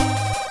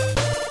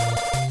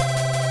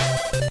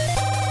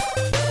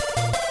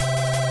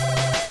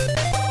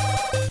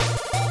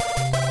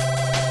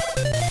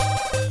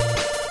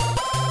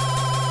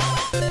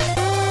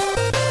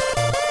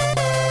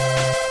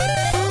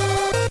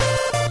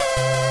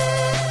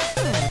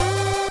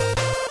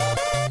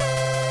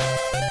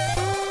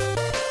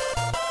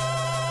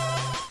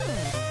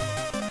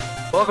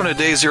Welcome to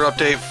Day Zero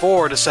Update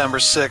for December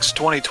 6,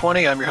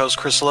 2020. I'm your host,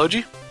 Chris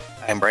Logi.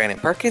 I'm Brandon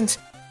Perkins.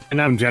 And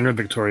I'm Jenner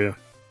Victoria.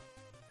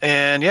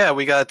 And yeah,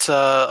 we got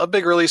a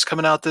big release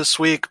coming out this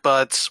week,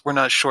 but we're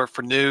not short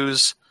for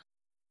news.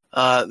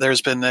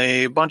 There's been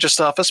a bunch of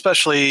stuff,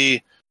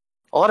 especially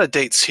a lot of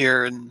dates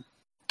here and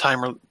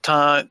time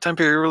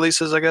period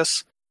releases, I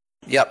guess.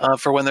 Yep.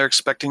 For when they're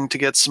expecting to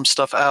get some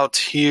stuff out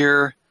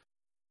here.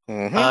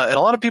 Mm-hmm. And a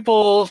lot of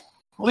people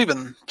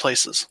leaving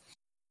places.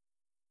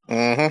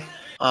 Mm-hmm.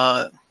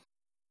 At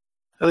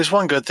least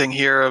one good thing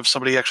here of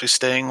somebody actually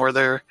staying where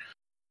they're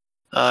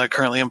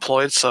currently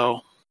employed.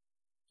 So,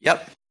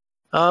 Yep.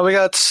 We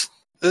got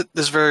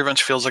this very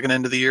much feels like an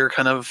end of the year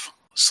kind of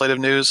slate of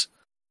news.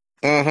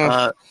 Mm-hmm.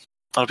 A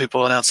lot of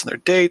people announcing their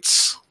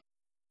dates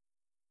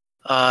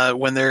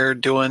when they're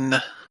doing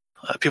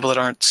people that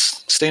aren't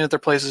staying at their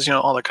places,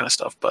 all that kind of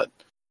stuff. But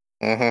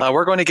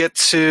we're going to get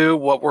to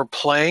what we're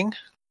playing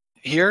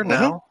here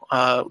now.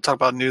 We'll talk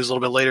about news a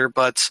little bit later,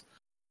 but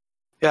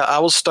yeah, I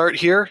will start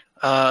here.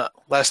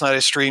 Last night I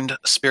streamed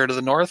Spirit of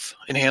the North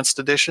Enhanced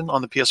Edition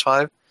on the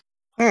PS5.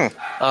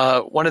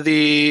 One of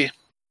the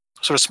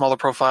sort of smaller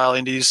profile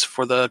indies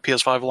for the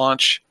PS5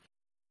 launch.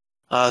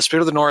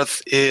 Spirit of the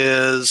North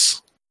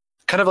is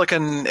kind of like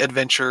an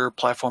adventure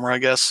platformer, I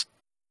guess.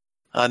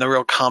 No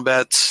real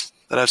combat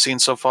that I've seen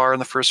so far in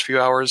the first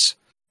few hours.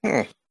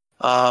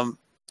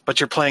 But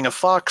you're playing a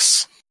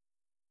fox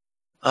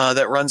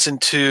that runs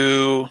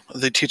into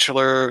the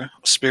titular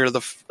Spirit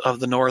of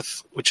the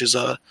North, which is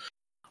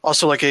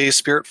also like a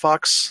spirit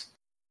fox.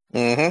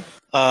 Then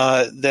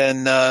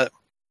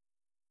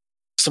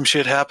some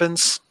shit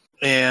happens,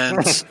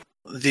 and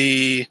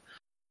the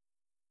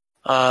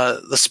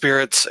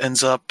spirit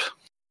ends up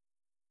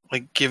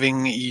like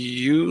giving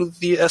you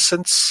the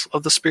essence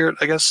of the spirit,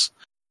 I guess.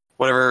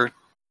 Whatever.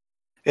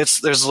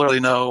 There's literally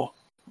no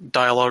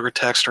dialogue or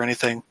text or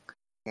anything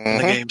in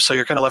the game, so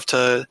you're kind of left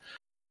to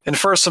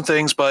infer some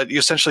things, but you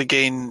essentially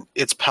gain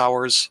its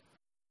powers.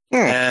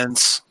 And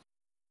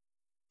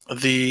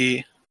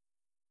the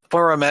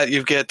point where I'm at,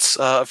 you get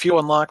a few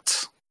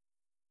unlocked,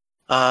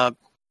 but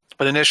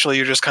initially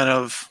you're just kind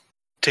of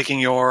taking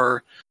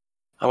your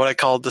what I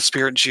call the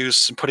spirit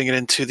juice and putting it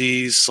into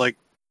these like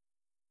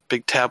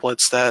big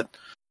tablets that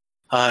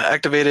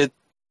activated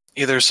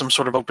either some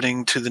sort of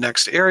opening to the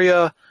next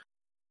area,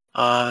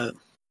 some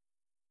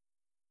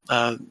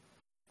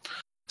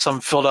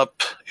filled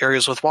up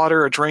areas with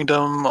water or drained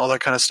them, all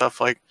that kind of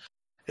stuff. Like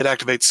it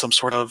activates some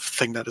sort of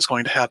thing that is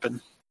going to happen.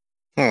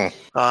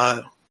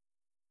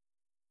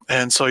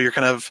 And so you're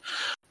kind of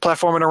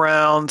platforming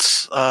around.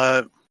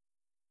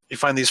 You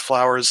find these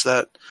flowers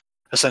that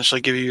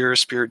essentially give you your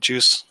spirit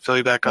juice, fill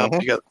you back up. You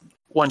get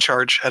one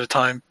charge at a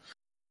time.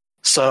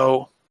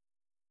 So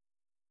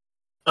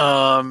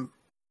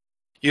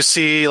you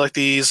see like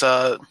these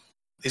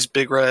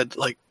big red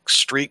like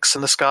streaks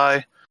in the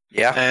sky.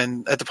 Yeah.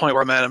 And at the point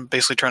where I'm at, I'm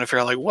basically trying to figure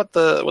out like what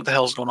the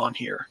hell is going on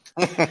here.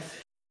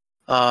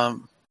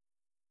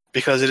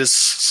 Because it has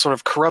sort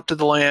of corrupted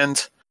the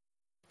land,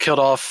 killed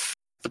off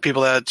the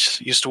people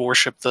that used to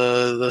worship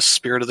the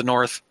Spirit of the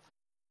North.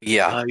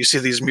 Yeah. You see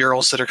these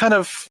murals that are kind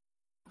of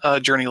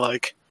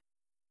journey-like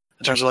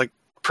in terms of like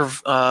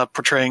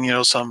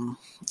portraying, some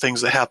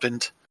things that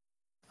happened,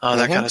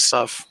 that kind of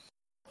stuff.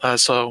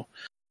 So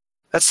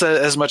that's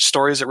as much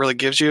story as it really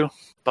gives you,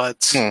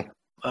 but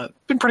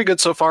been pretty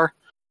good so far.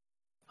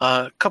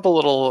 A couple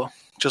little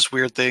just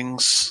weird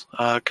things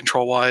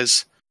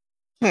control-wise.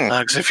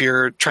 Because if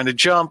you're trying to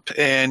jump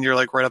and you're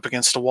like right up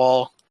against a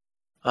wall,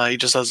 he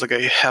just does like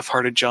a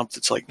half-hearted jump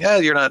that's like, yeah,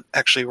 you're not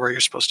actually where you're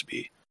supposed to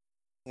be.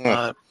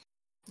 I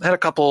had a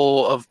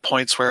couple of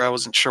points where I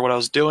wasn't sure what I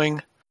was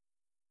doing,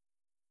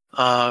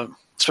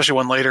 especially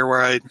one later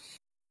where I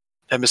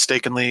had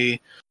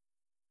mistakenly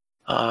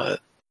rode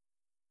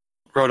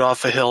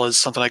off a hill as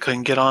something I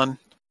couldn't get on.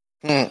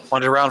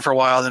 Wandered around for a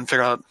while, then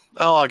figured out,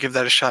 I'll give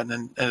that a shot, and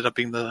then ended up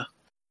being the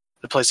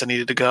place I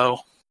needed to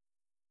go.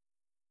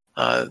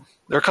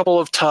 There are a couple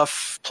of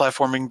tough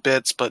platforming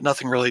bits, but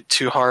nothing really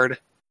too hard.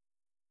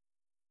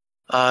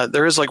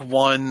 There is like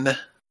one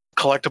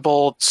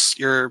collectible.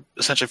 You're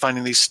essentially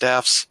finding these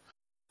staffs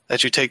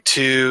that you take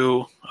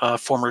to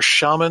former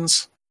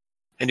shamans,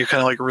 and you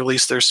kind of like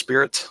release their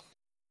spirit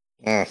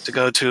to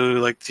go to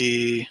like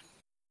to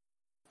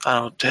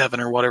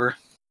heaven or whatever.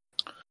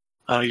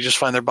 You just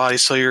find their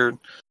bodies. So you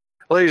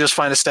just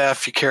find a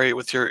staff, you carry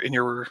it in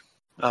your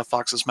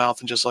fox's mouth,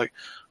 and just like,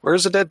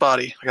 where's the dead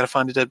body? I gotta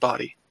find a dead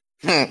body.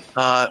 And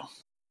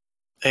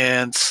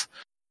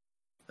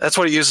that's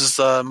what it uses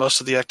most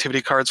of the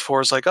activity cards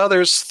for. Is like,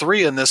 there's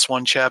 3 in this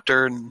one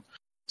chapter, and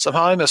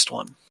somehow I missed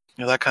one.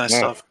 That kind of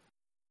stuff.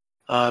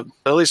 But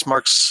at least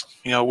marks,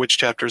 which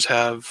chapters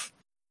have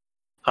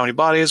how many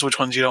bodies, which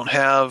ones you don't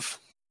have,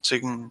 so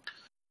you can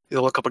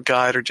either look up a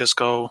guide or just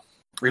go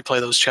replay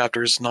those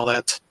chapters and all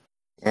that.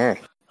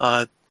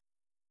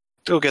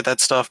 Go get that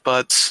stuff,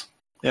 but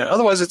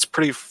otherwise it's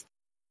pretty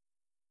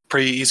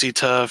easy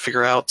to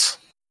figure out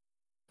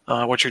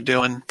what you're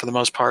doing for the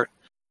most part.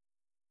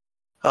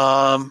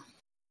 I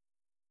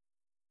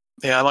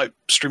might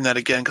stream that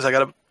again because I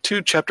got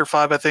to Chapter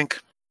 5, I think,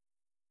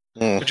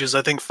 which is,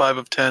 I think, 5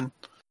 of 10,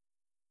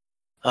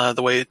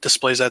 the way it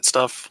displays that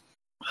stuff.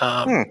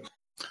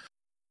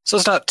 So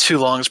it's not too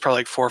long. It's probably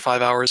like 4 or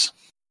 5 hours,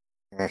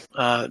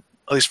 at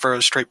least for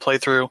a straight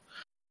playthrough.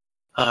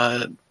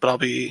 But I'll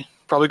be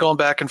probably going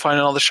back and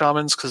finding all the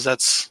shamans, because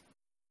that's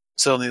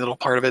the only little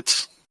part of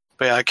it.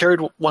 But yeah, I carried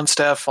one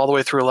staff all the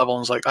way through a level and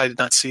was like, I did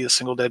not see a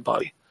single dead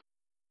body.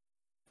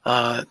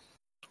 But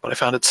I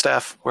found its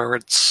staff where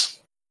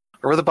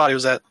the body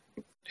was at,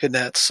 hidden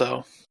at.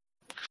 So,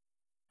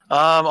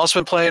 also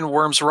been playing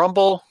Worms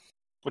Rumble,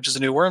 which is a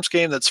new Worms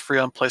game that's free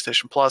on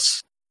PlayStation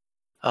Plus,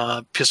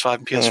 PS5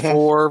 and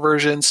PS4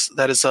 versions.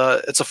 That is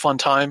it's a fun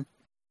time.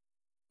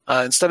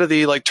 Instead of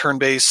the like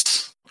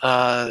turn-based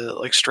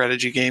like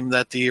strategy game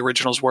that the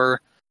originals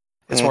were,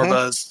 it's more of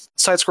a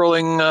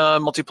side-scrolling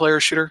multiplayer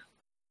shooter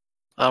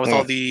with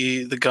all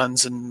the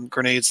guns and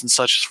grenades and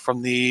such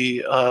from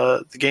the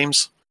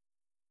games.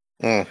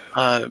 So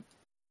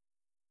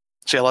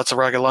yeah, lots of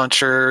rocket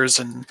launchers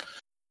and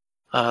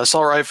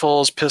assault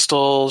rifles,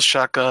 pistols,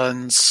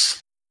 shotguns.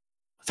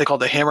 They call it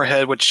the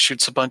Hammerhead, which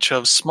shoots a bunch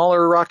of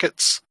smaller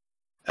rockets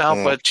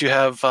out, but you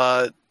have,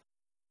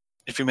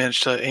 if you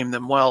manage to aim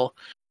them well,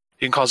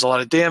 you can cause a lot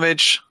of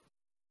damage.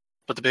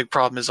 But the big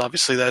problem is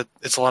obviously that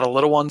it's a lot of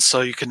little ones, so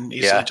you can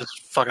easily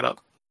just fuck it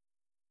up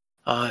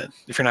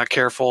if you're not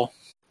careful.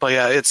 But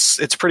yeah,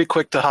 it's pretty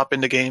quick to hop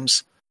into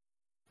games.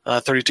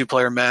 32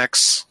 player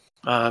max.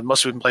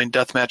 Most of them playing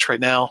deathmatch right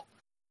now,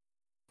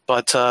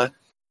 but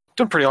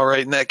doing pretty all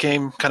right in that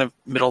game. Kind of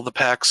middle of the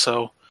pack,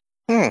 so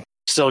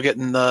still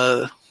getting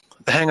the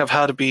hang of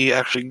how to be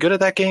actually good at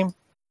that game.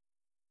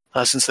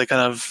 Since they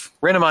kind of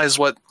randomize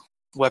what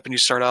weapon you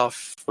start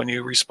off when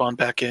you respawn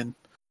back in.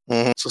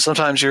 So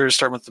sometimes you're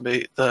starting with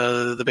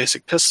the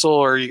basic pistol,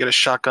 or you get a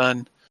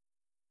shotgun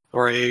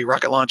or a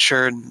rocket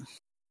launcher, and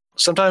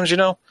sometimes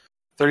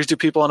 32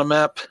 people on a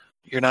map,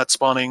 you're not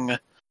spawning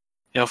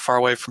far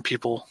away from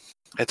people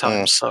at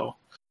times. So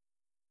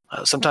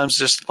sometimes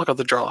just look at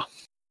the draw.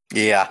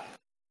 Yeah.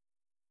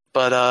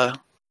 But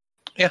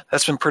yeah,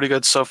 that's been pretty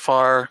good so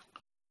far.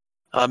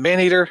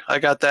 Maneater, I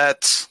got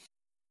that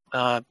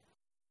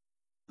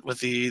with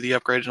the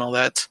upgrade and all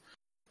that.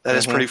 That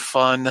is pretty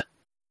fun.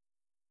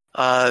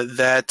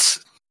 That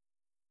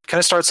kind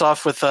of starts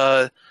off with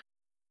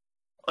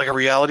like a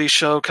reality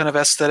show kind of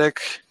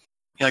aesthetic,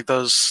 like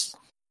those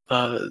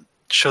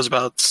shows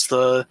about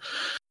the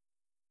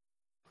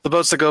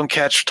boats that go and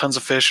catch tons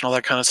of fish and all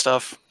that kind of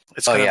stuff.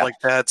 It's kind of like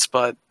that,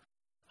 but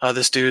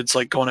this dude's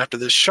like going after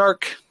this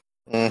shark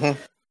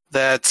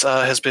that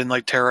has been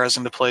like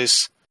terrorizing the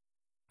place,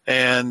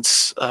 and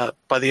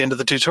by the end of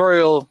the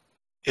tutorial,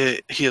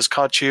 he has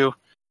caught you.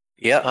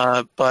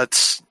 Yeah.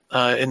 But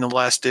in the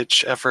last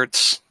ditch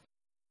efforts,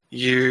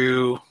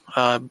 you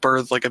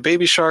birth like a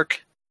baby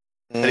shark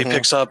that he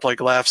picks up,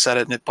 like laughs at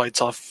it, and it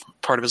bites off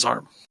part of his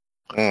arm,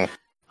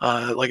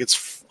 like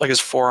it's like his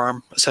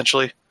forearm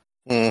essentially.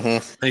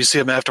 And you see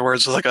him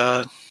afterwards with like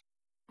a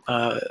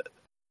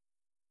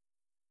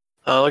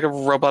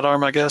robot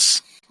arm, I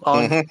guess.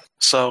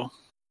 So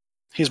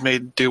he's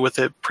made do with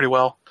it pretty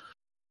well.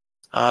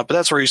 But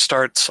that's where you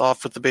start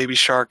off with the baby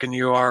shark, and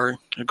you are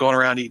going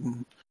around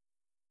eating,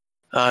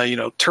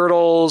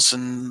 turtles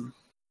and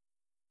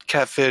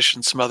catfish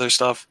and some other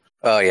stuff.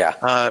 Oh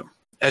yeah.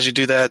 As you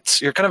do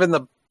that, you're kind of in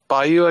the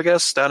bayou, I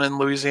guess, down in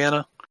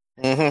Louisiana.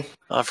 From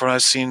what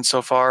I've seen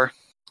so far,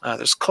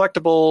 there's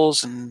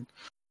collectibles and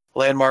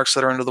landmarks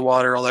that are under the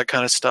water, all that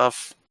kind of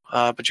stuff.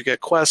 But you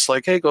get quests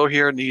like, hey, go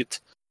here and eat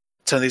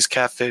 10 of these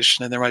catfish,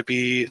 and then there might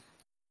be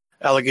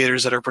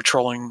alligators that are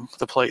patrolling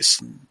the place,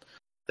 and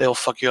they'll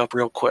fuck you up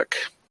real quick.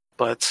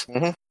 But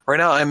right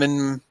now I'm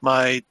in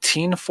my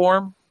teen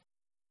form,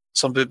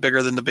 so I'm a bit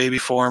bigger than the baby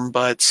form,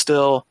 but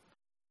still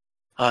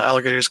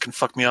alligators can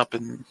fuck me up,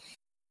 and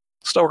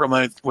still work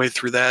my way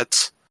through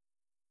that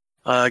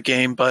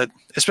game. But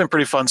it's been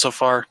pretty fun so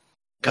far.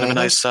 Kind of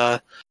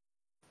a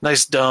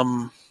nice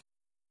dumb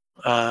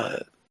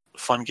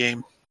fun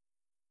game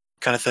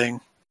kind of thing.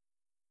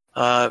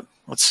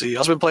 Let's see. I've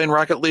also been playing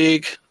Rocket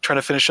League, trying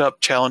to finish up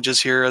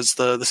challenges here as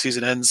the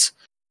season ends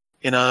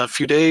in a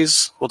few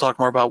days. We'll talk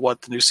more about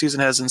what the new season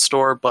has in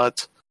store,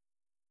 but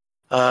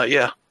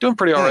yeah, doing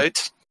pretty all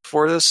right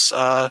for this.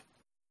 But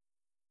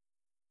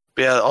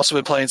yeah, also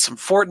been playing some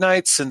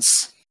Fortnite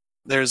since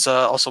there's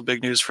also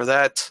big news for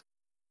that.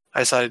 I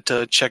decided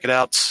to check it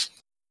out.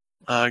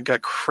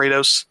 Got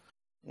Kratos.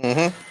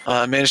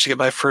 Managed to get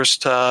my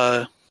first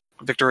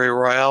victory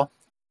royale,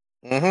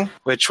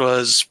 which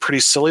was pretty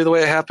silly the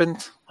way it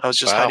happened. I was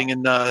just hiding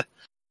in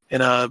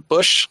a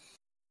bush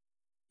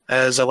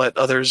as I let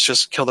others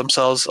just kill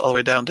themselves all the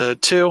way down to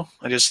 2.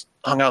 I just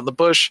hung out in the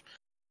bush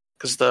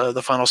because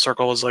the final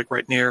circle was like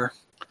right near,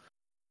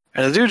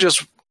 and the dude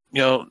just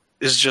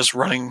is just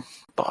running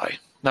by,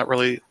 not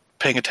really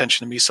paying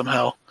attention to me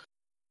somehow,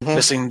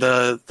 missing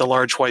the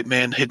large white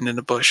man hidden in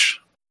the bush.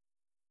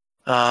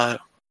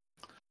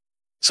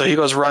 So he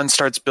goes run,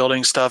 starts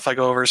building stuff. I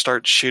go over,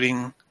 start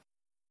shooting.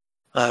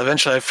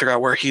 Eventually I figure out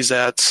where he's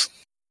at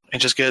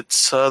and just get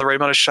the right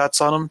amount of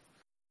shots on him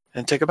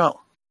and take him out.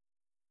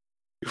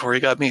 before he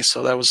got me.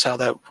 So that was how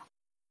that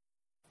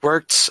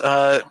worked.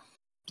 Then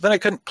I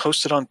couldn't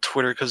post it on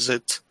Twitter because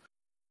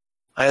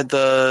I had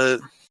so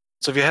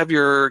if you have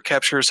your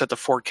capture set to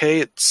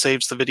 4K, it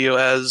saves the video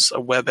as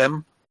a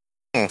WebM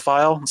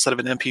file instead of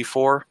an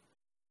MP4.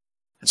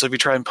 And so if you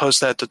try and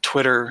post that to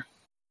Twitter,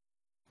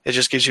 it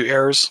just gives you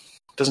errors.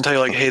 It doesn't tell you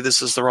like, hey,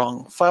 this is the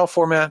wrong file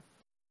format.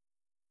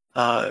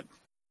 It's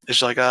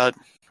just like,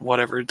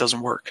 whatever, it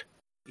doesn't work.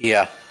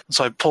 Yeah.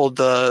 So I pulled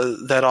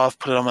that off,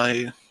 put it on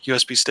my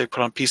USB stick,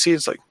 put it on PC.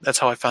 It's like, that's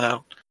how I found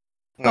out.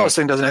 Oh, this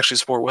thing doesn't actually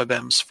support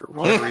WebMs for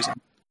whatever reason.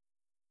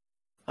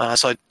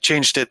 So I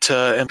changed it to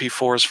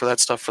MP4s for that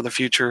stuff for the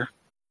future.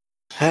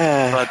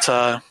 But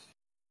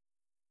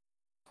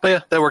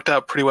yeah, that worked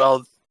out pretty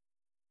well.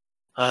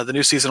 The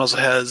new season also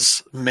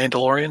has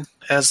Mandalorian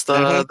as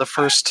the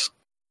first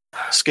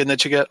skin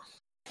that you get.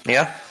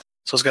 Yeah.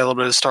 So it's got a little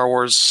bit of Star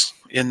Wars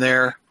in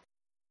there.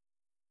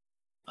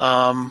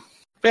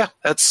 Yeah,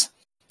 that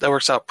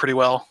works out pretty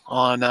well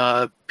on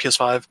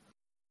PS5.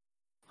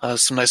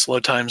 Some nice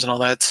load times and all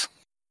that.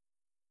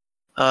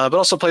 But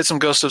also played some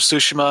Ghost of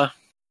Tsushima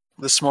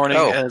this morning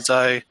as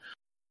I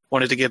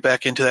wanted to get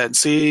back into that and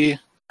see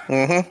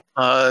that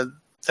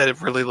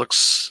it really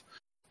looks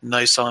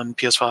nice on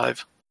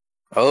PS5.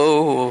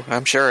 Oh,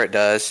 I'm sure it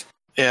does.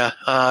 Yeah,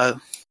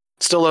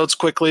 still loads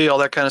quickly, all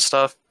that kind of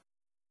stuff.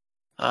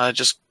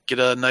 Just get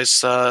a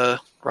nice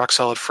rock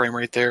solid frame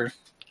rate there.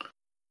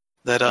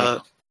 That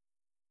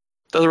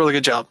does a really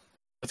good job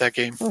with that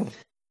game.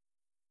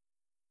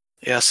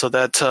 Yeah, so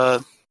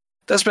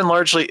that's been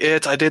largely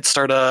it. I did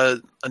start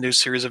a new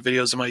series of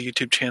videos on my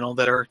YouTube channel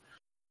that are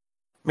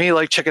me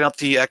like checking out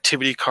the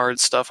activity card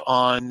stuff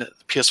on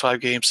PS5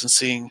 games and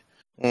seeing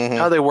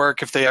how they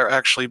work, if they are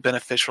actually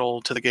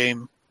beneficial to the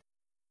game,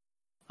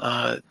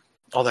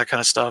 all that kind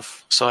of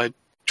stuff. So I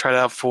tried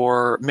out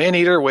for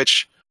Maneater,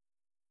 which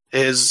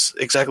is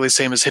exactly the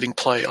same as hitting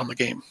play on the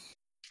game,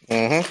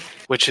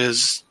 which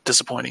is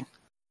disappointing.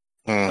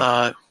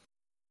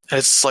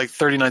 It's like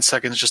 39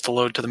 seconds just to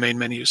load to the main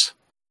menus.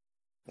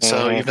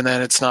 So even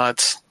then, it's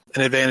not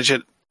an advantage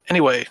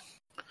anyway.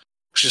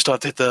 You just have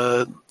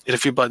to hit a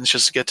few buttons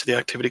just to get to the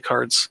activity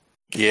cards.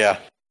 Yeah.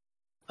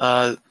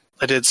 I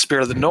did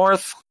Spirit of the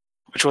North,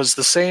 which was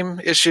the same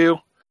issue.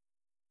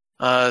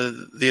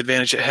 The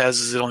advantage it has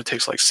is it only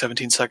takes like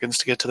 17 seconds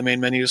to get to the main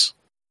menus.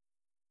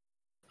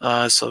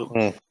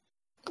 So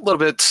a little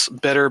bit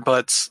better,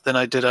 but then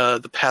I did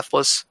the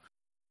Pathless,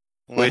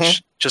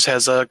 which just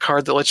has a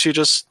card that lets you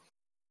just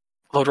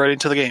load right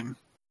into the game.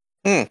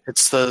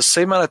 It's the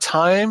same amount of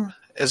time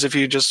as if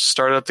you just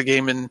start up the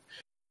game and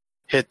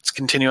hit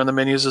continue on the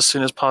menus as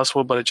soon as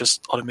possible, but it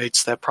just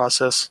automates that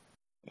process.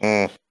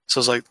 So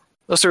it's like,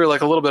 those two are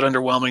like a little bit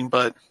underwhelming,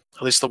 but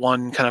at least the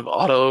one kind of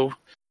auto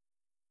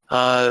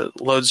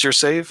loads your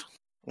save.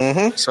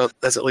 So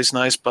that's at least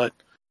nice, but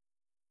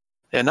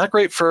yeah, not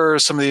great for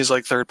some of these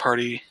like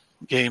third-party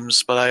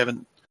games, but I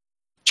haven't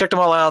checked them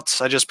all out.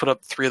 I just put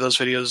up 3 of those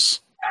videos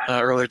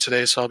earlier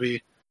today, so I'll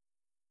be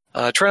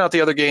trying out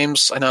the other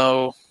games. I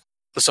know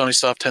the Sony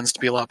stuff tends to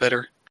be a lot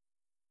better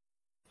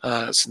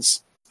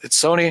since it's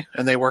Sony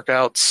and they work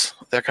out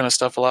that kind of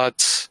stuff a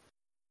lot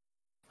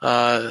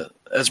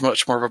as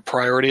much more of a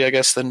priority, I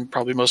guess, than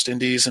probably most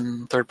indies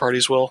and third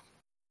parties will.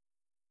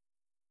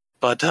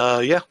 But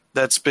yeah,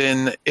 that's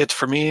been it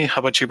for me. How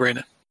about you,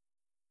 Brandon?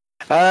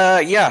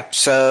 Yeah,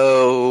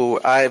 so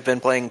I've been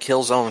playing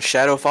Killzone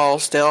Shadowfall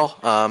still.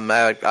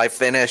 I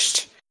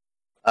finished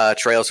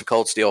Trails of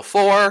Cold Steel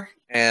 4,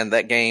 and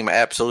that game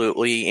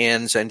absolutely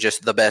ends in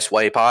just the best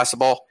way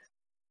possible.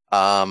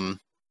 And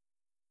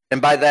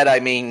by that I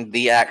mean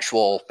the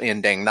actual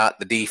ending, not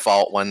the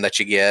default one that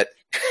you get.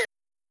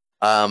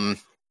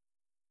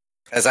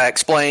 As I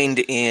explained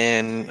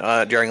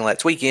during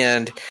Let's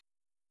Weekend,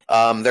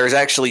 there's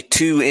actually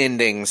 2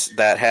 endings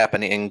that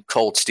happen in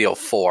Cold Steel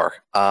 4.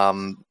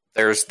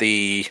 There's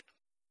the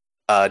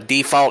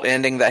default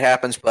ending that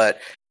happens,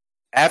 but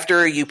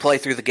after you play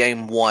through the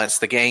game once,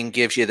 the game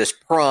gives you this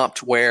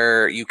prompt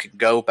where you can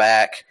go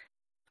back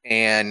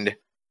and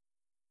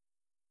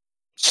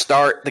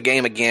start the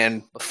game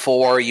again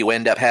before you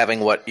end up having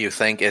what you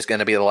think is going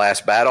to be the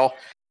last battle.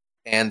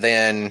 And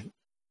then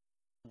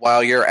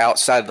while you're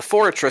outside the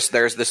fortress,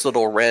 there's this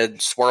little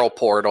red swirl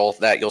portal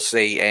that you'll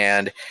see,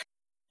 and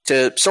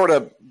to sort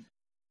of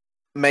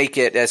make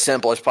it as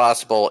simple as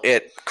possible,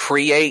 it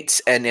creates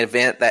an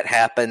event that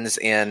happens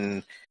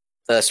in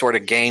the sort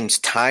of game's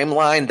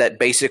timeline that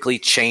basically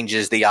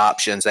changes the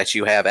options that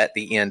you have at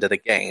the end of the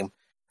game.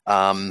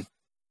 And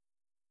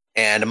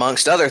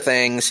amongst other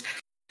things,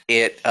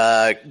 it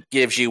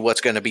gives you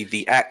what's going to be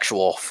the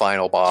actual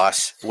final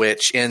boss,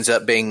 which ends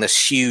up being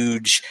this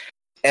huge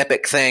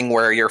epic thing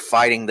where you're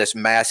fighting this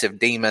massive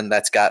demon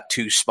that's got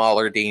 2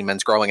 smaller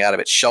demons growing out of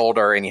its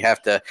shoulder, and you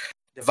have to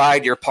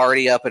divide your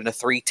party up into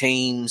 3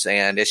 teams,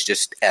 and it's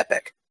just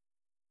epic.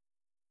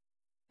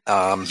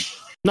 Not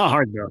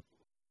hard though.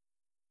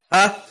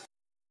 Huh?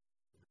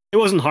 It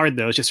wasn't hard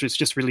though. It's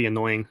just really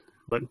annoying.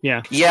 But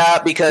yeah.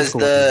 Yeah, because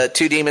cool. The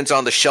 2 demons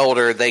on the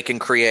shoulder, they can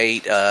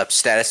create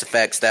status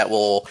effects that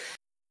will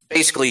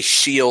basically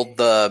shield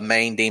the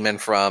main demon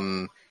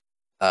from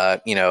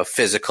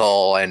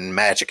physical and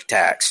magic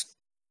attacks.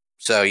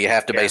 So you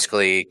have to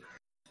basically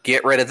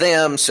get rid of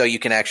them so you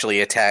can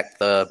actually attack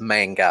the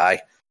main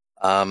guy.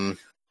 So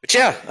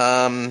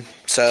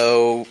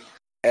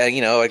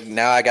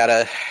now I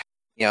gotta,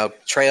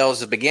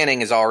 Trails of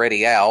Beginning is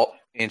already out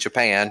in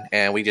Japan,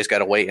 and we just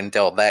gotta wait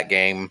until that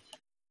game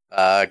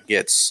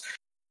gets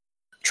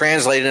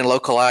translated and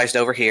localized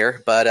over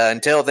here. But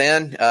until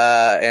then,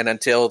 and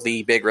until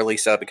the big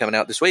release that'll be coming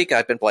out this week,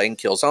 I've been playing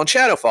Killzone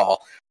Shadowfall,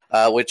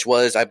 which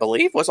I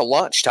believe was a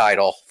launch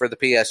title for the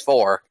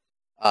PS4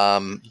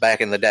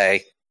 back in the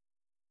day.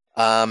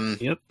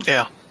 Yep.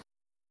 Yeah.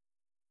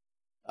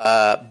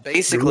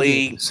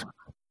 Basically,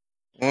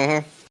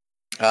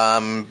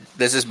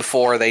 this is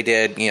before they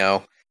did,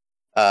 the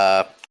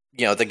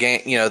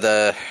game,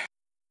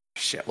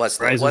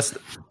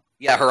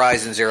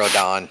 Horizon Zero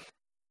Dawn.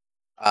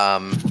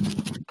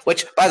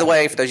 Which, by the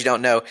way, for those you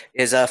don't know,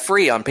 is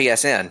free on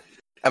PSN.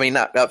 I mean,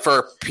 not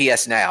for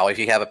PS Now, if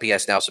you have a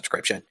PS Now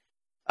subscription.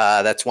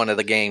 That's one of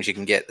the games you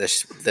can get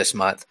this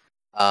month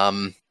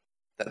that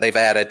they've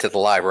added to the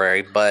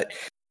library. But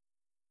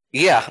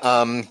yeah,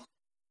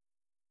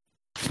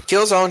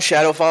 Killzone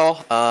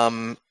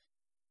Shadowfall.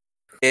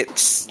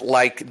 It's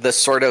like the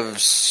sort of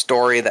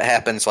story that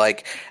happens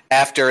like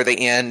after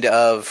the end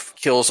of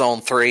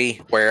Killzone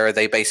 3, where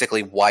they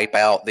basically wipe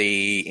out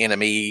the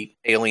enemy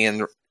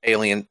alien.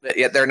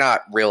 Yeah, they're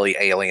not really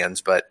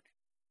aliens, but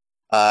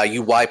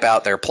you wipe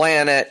out their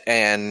planet,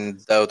 and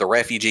though the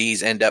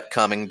refugees end up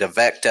coming to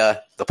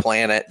Vecta, the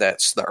planet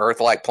that's the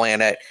Earth-like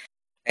planet,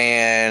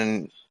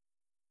 and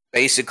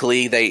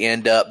basically they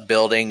end up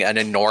building an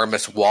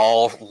enormous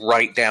wall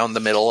right down the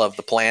middle of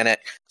the planet.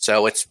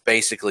 So it's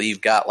basically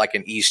you've got like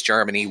an East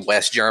Germany,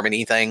 West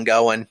Germany thing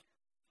going.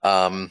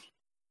 And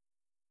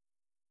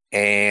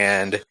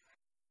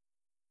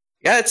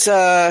yeah,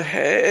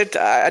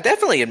 I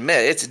definitely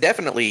admit it's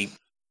definitely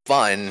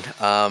fun.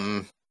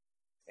 And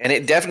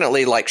it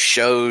definitely like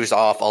shows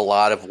off a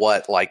lot of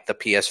what like the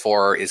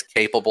PS4 is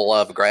capable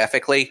of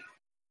graphically.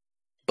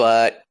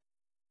 But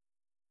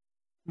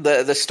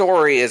the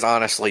story is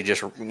honestly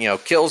just,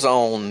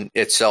 Killzone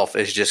itself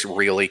is just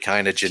really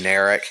kind of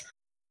generic.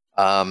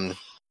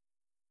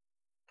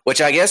 Which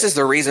I guess is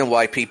the reason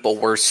why people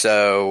were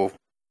so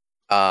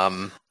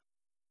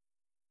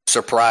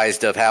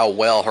surprised of how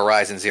well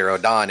Horizon Zero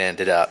Dawn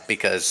ended up,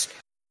 because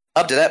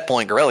up to that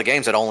point, Guerrilla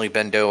Games had only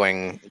been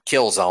doing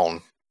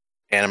Killzone.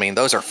 And I mean,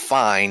 those are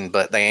fine,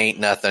 but they ain't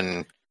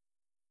nothing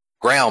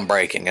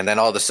groundbreaking. And then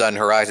all of a sudden,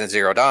 Horizon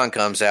Zero Dawn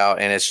comes out,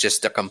 and it's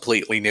just a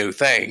completely new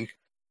thing.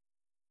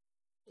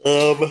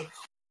 Yeah,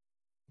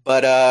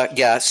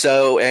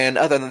 so, and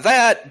other than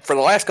that, for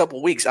the last couple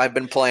of weeks, I've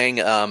been playing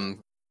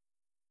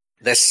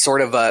this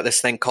sort of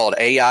this thing called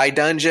AI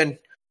Dungeon,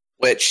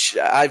 which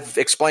I've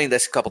explained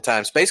this a couple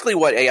times. Basically,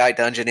 what AI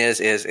Dungeon is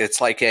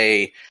it's like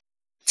a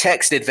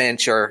text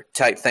adventure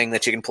type thing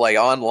that you can play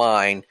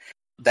online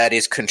that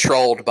is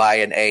controlled by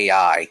an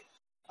AI.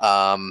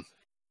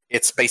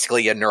 It's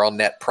basically a neural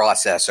net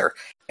processor,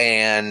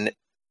 and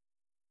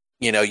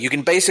you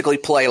can basically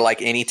play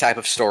like any type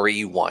of story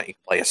you want. You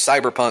can play a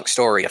cyberpunk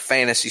story, a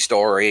fantasy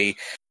story,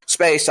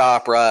 space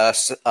opera,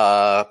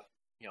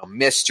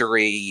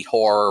 mystery,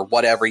 horror,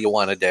 whatever you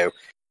want to do.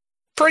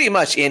 Pretty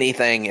much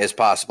anything is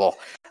possible.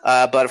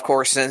 But of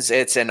course, since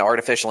it's an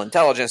artificial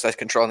intelligence that's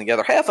controlling the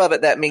other half of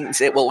it, that means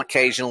it will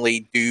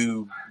occasionally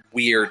do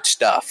weird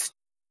stuff.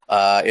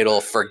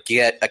 It'll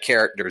forget a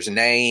character's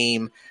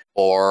name,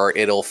 or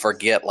it'll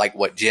forget like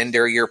what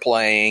gender you're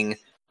playing.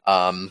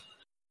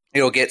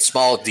 It'll get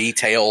small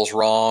details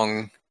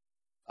wrong.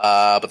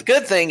 But the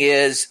good thing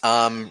is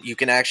you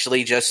can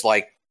actually just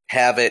like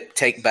have it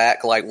take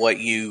back like what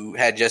you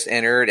had just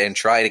entered and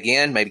try it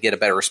again, maybe get a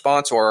better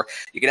response, or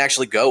you can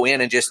actually go in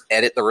and just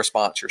edit the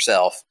response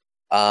yourself.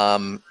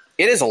 It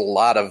is a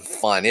lot of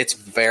fun. It's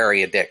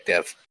very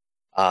addictive.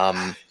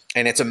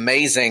 And it's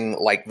amazing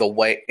like the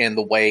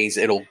ways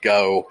it'll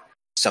go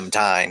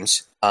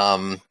sometimes.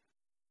 I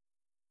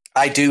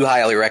do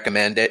highly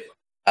recommend it.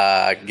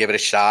 Give it a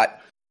shot.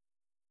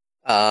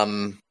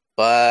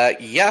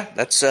 But yeah,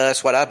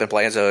 that's what I've been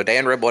playing. So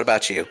Dan Rib, what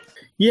about you?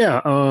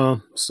 Yeah,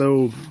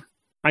 so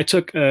I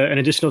took an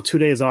additional 2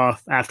 days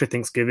off after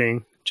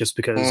Thanksgiving just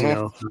because,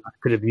 I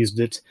could have used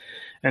it.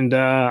 And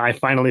I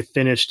finally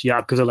finished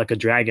Yakuza Like a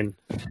Dragon.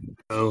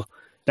 So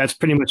that's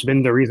pretty much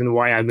been the reason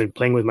why I've been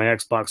playing with my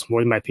Xbox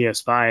more than my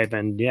PS5.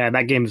 And yeah,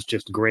 that game is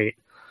just great.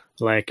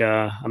 Like,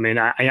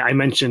 I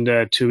mentioned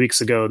 2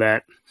 weeks ago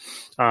that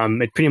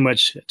it pretty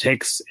much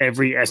takes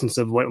every essence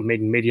of what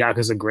made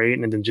Yakuza great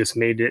and then just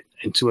made it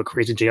into a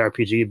crazy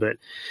JRPG. But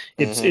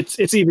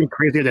it's even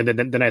crazier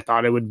than I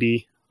thought it would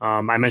be.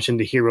 I mentioned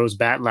the Heroes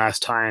Bat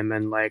last time,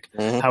 and like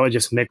how it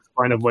just makes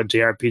fun of what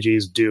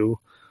JRPGs do.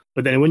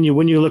 But then when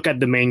you look at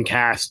the main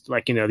cast,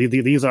 like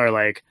these are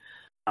like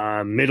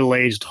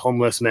middle-aged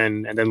homeless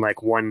men, and then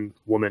like one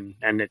woman,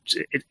 and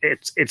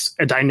it's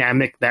a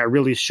dynamic that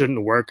really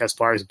shouldn't work as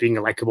far as being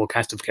a likable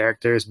cast of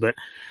characters. But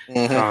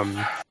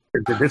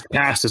this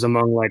cast is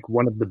among like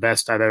one of the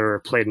best I've ever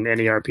played in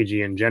any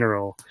RPG in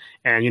general.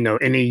 And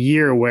in a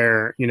year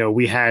where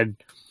we had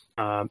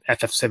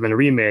FF7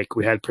 Remake,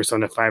 we had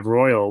Persona 5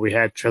 Royal, we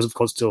had Trails of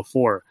Cold Steel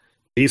 4.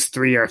 These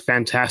three are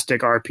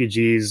fantastic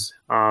RPGs,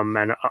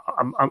 and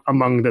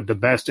among the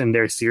best in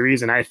their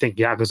series. And I think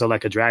Yakuza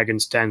Like a Dragon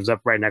stands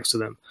up right next to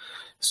them.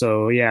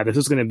 So yeah, this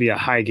is going to be a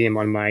high game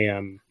on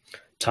my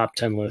top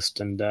 10 list,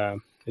 and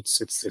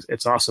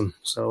it's awesome.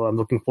 So I'm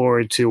looking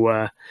forward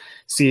to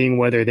seeing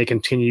whether they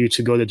continue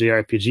to go the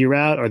JRPG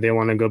route or they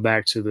want to go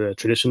back to the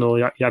traditional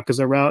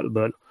Yakuza route.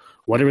 But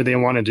whatever they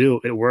want to do,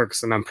 it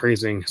works, and I'm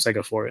praising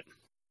Sega for it.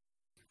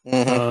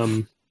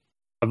 Mm-hmm.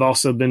 I've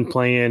also been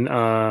playing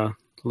a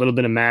little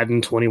bit of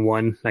Madden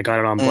 21. I got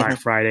it on Black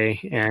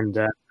Friday, and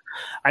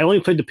I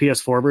only played the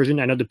PS4 version.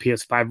 I know the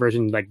PS5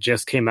 version like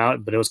just came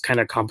out, but it was kind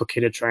of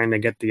complicated trying to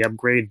get the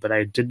upgrade. But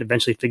I did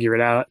eventually figure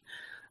it out.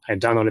 I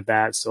downloaded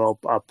that, so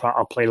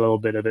I'll play a little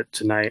bit of it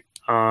tonight.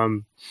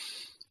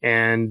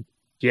 And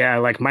yeah,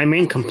 like my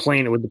main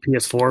complaint with the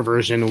PS4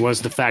 version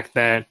was the fact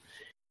that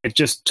it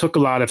just took a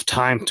lot of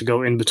time to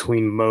go in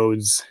between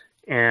modes,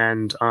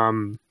 and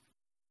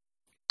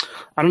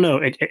I don't know,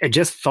 it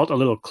just felt a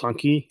little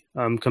clunky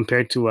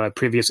compared to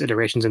previous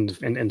iterations in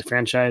the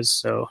franchise.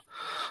 So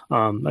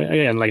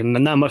again, like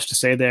not much to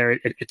say there.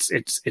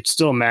 It's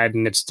still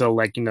Madden. It's still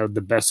like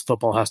the best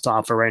football has to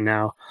offer right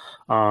now.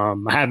 I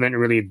haven't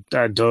really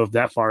dove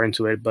that far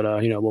into it, but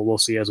we'll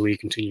see as we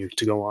continue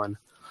to go on.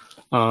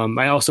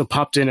 I also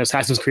popped in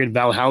Assassin's Creed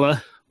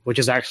Valhalla, which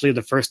is actually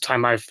the first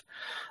time I've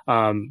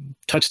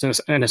touched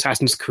an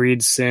Assassin's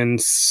Creed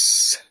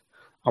since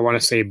I want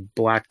to say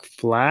Black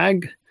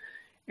Flag.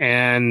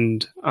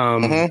 And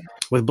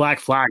with Black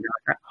Flag,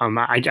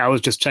 I was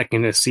just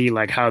checking to see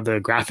like how the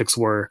graphics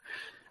were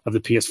of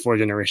the PS4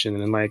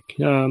 generation, and like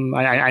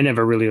I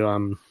never really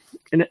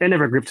it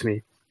never gripped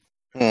me.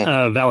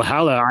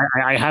 Valhalla,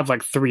 I have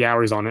like 3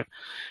 hours on it,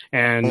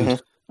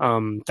 and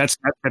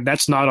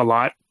that's not a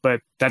lot,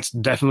 but that's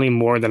definitely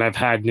more than I've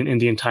had in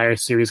the entire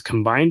series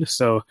combined.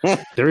 So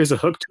there is a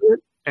hook to it,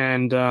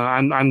 and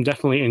I'm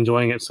definitely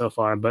enjoying it so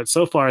far. But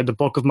so far, the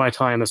bulk of my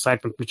time,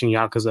 aside from pitching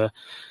Yakuza,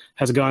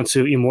 has gone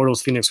to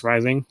Immortals Fenyx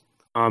Rising,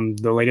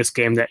 the latest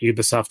game that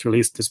Ubisoft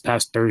released this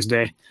past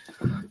Thursday.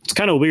 It's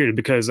kind of weird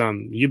because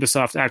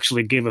Ubisoft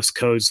actually gave us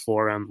codes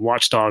for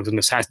Watch Dogs and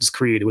Assassin's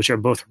Creed, which are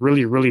both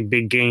really, really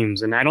big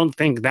games. And I don't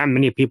think that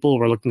many people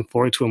were looking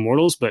forward to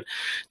Immortals, but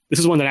this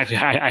is one that actually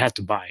I had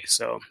to buy.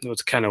 So it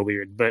was kind of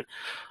weird. But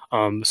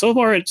so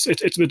far,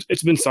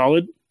 it's been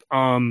solid.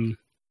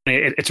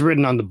 It's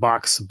written on the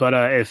box, but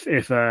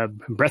if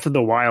Breath of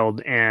the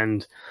Wild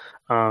and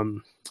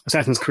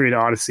Assassin's Creed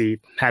Odyssey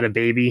had a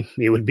baby,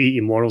 it would be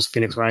Immortals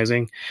Fenyx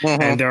Rising.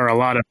 And there are a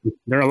lot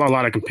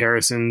of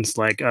comparisons.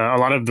 Like a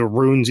lot of the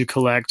runes you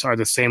collect are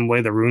the same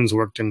way the runes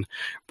worked in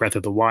Breath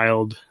of the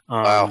Wild.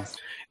 Wow.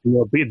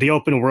 The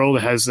open world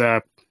has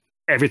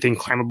everything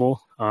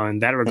climbable in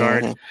that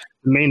regard. The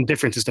main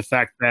difference is the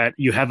fact that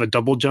you have a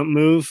double jump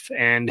move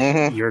and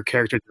your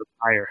character goes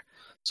higher.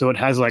 So it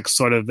has like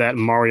sort of that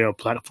Mario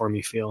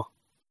platformy feel.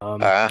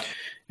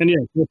 And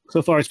yeah,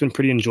 so far it's been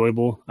pretty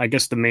enjoyable. I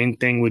guess the main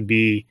thing would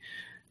be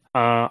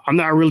I'm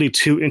not really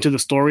too into the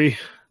story,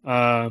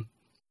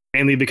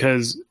 mainly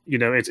because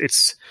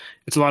it's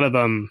a lot of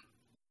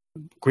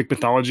Greek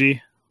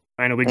mythology.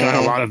 I know we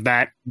got a lot of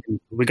that.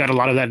 We got a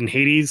lot of that in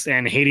Hades,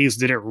 and Hades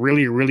did it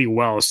really, really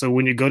well. So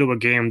when you go to a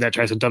game that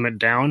tries to dumb it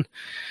down,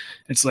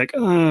 it's like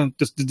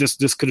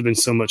this could have been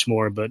so much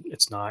more, but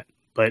it's not.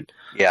 But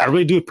yeah, I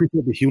really do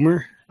appreciate the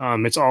humor.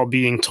 It's all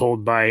being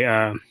told by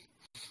I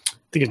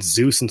think it's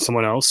Zeus and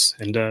someone else,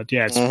 and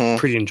yeah, it's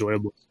pretty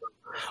enjoyable.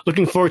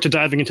 Looking forward to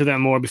diving into that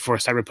more before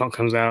Cyberpunk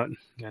comes out,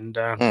 and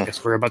I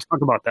guess we're about to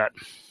talk about that.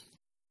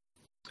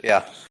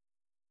 Yeah.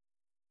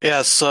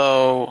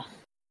 So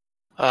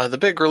the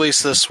big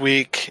release this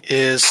week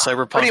is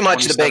Cyberpunk. Pretty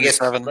much the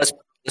biggest.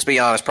 Let's be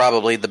honest,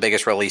 probably the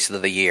biggest release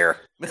of the year,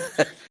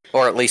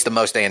 or at least the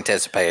most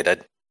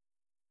anticipated.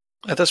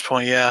 At this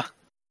point, yeah.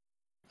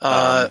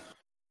 But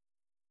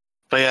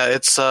yeah,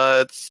 it's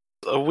a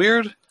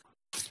weird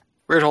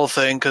whole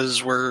thing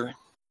because we're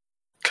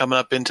coming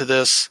up into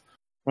this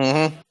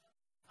kind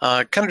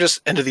of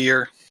just end of the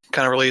year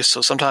kind of release.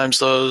 So sometimes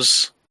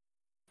those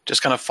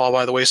just kind of fall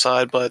by the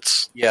wayside.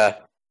 But yeah,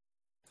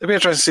 it'd be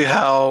interesting to see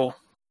how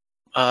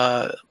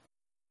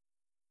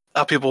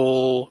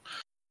people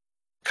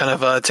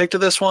kind of take to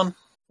this one.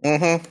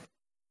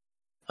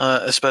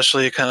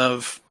 Especially kind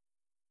of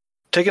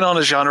taking on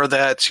a genre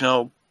that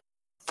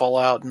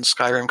Fallout and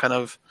Skyrim kind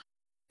of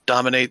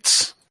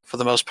dominates for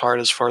the most part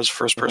as far as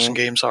first-person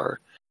games are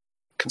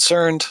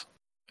concerned.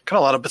 Kind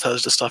of a lot of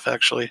Bethesda stuff,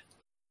 actually.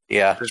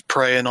 Yeah. There's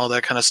Prey and all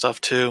that kind of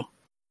stuff, too.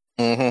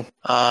 And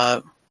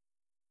the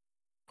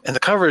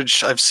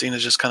coverage I've seen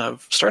is just kind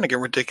of starting to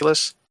get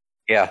ridiculous.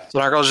 Yeah. So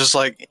our girl's just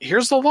like,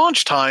 here's the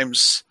launch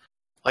times.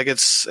 Like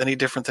it's any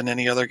different than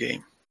any other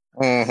game.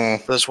 For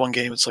this one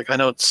game, it's like, I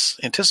know it's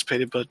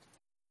anticipated, but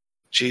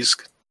geez.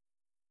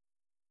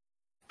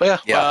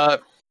 But yeah.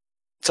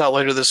 It's out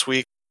later this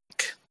week.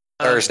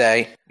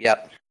 Thursday.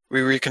 Yep.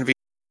 We reconvene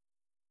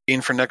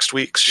for next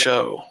week's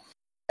show.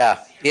 Yeah,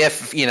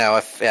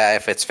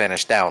 if it's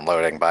finished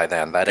downloading by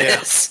then, that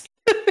is.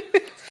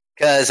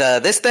 Because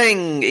this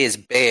thing is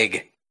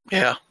big.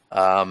 Yeah.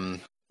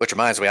 Which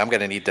reminds me, I'm going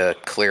to need to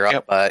clear up.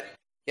 Yep. But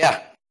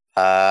yeah.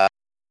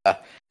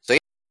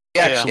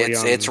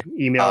 It's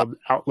emailed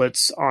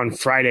outlets on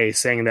Friday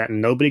saying that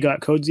nobody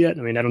got codes yet.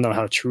 I mean, I don't know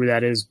how true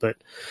that is, but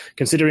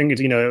considering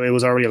it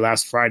was already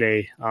last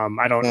Friday,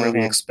 I don't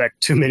really expect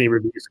too many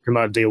reviews to come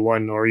out day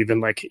one or even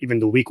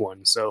the week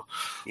one. So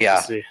yeah.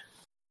 We'll see.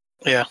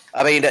 Yeah.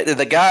 I mean,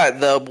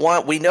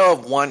 we know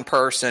of one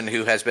person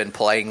who has been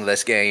playing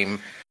this game,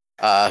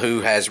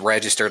 who has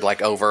registered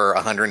like over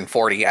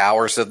 140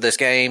 hours of this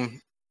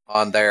game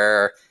on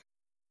their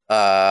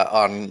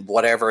on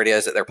whatever it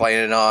is that they're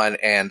playing it on,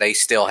 and they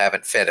still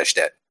haven't finished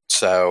it.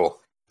 So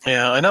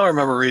yeah, I know. I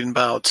remember reading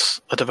about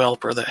a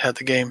developer that had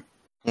the game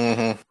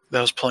that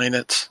was playing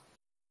it.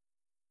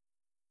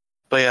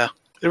 But yeah,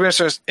 it'd be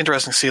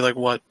interesting to see like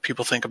what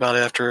people think about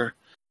it after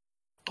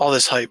all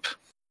this hype.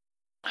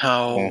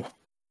 How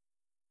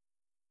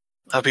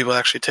people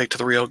actually take to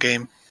the real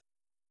game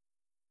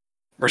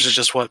versus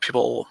just what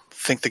people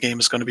think the game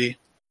is going to be.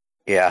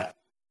 Yeah.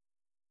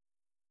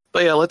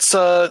 But yeah, let's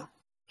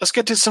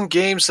get to some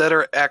games that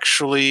are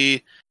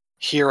actually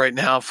here right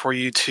now for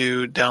you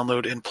to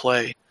download and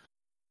play.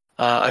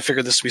 I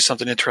figured this would be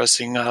something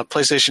interesting.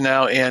 PlayStation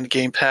Now and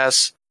Game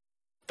Pass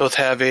both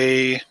have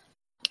a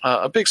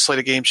big slate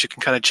of games you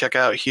can kind of check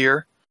out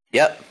here.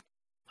 Yep.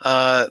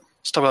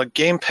 Let's talk about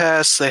Game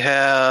Pass. They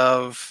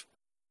have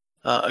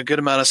a good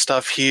amount of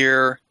stuff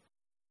here.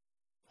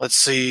 Let's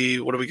see,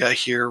 what do we got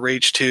here?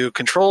 Rage 2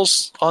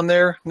 Controls on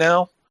there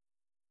now.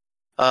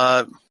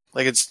 Like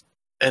it's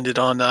ended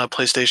on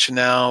PlayStation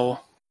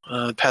Now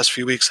the past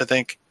few weeks, I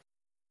think.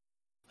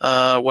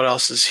 What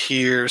else is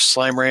here?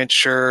 Slime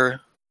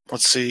Rancher.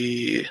 Let's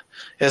see.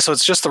 Yeah, so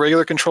it's just the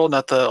regular Control,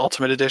 not the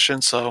Ultimate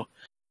Edition. So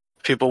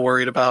people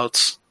worried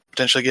about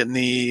potentially getting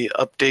the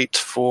update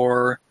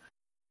for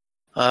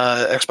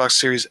Xbox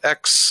Series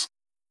X.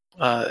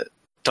 Don't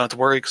have to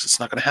worry because it's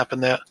not going to happen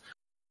that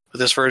with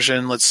this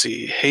version. Let's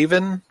see.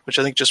 Haven, which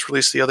I think just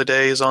released the other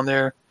day, is on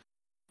there.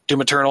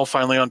 Doom Eternal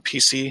finally on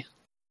PC.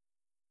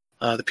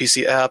 The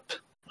PC app.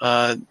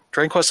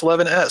 Dragon Quest XI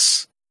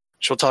S,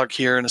 which we'll talk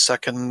here in a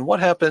second. What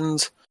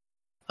happened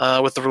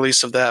with the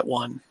release of that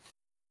one?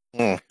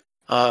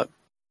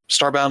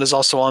 Starbound is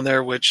also on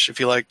there, which if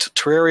you liked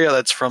Terraria,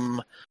 that's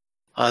from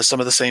some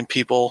of the same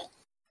people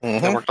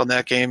that worked on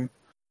that game.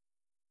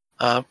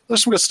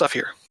 There's some good stuff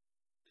here.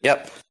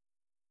 Yep.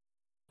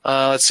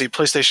 Let's see.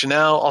 PlayStation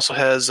Now also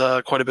has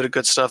quite a bit of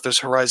good stuff. There's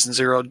Horizon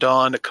Zero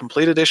Dawn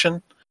Complete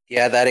Edition.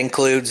 Yeah, that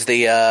includes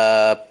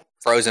the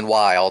Frozen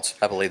Wilds,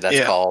 I believe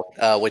that's called,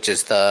 which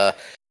is the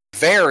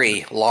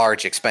very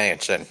large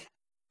expansion.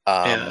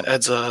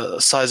 Adds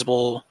a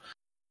sizable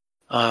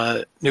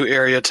new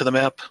area to the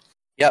map.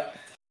 Yep.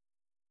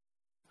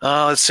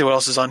 Let's see what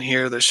else is on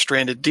here. There's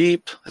Stranded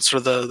Deep. That's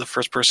sort of the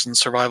first-person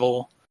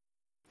survival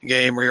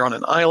game where you're on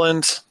an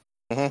island.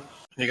 You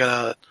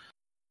gotta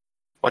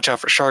watch out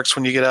for sharks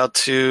when you get out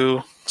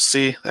to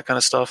sea, that kind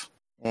of stuff.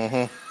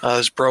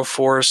 There's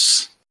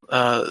Broforce,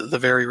 the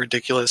very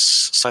ridiculous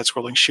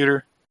side-scrolling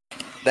shooter.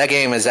 That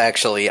game is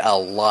actually a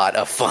lot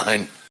of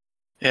fun.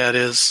 Yeah, it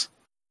is.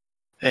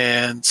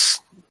 And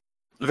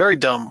very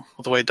dumb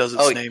with the way it does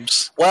its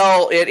names.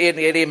 Well, it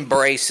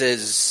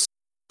embraces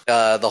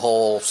the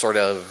whole sort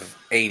of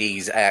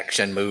 80s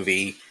action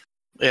movie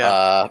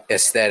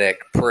aesthetic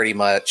pretty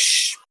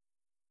much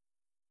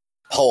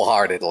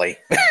wholeheartedly.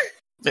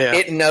 Yeah.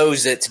 It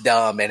knows it's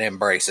dumb and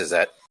embraces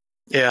it.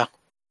 Yeah.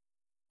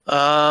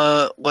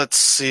 Let's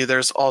see.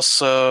 There's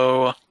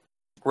also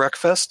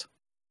Wreckfest.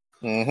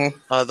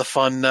 The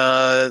fun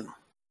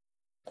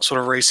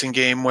sort of racing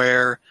game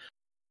where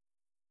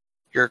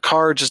your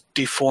car just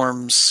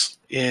deforms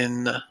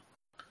in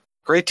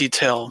great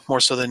detail, more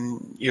so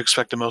than you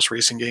expect in most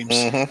racing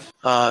games,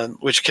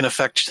 which can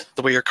affect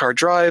the way your car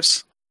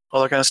drives,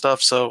 all that kind of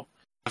stuff. So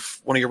if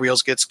one of your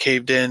wheels gets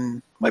caved in,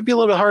 it might be a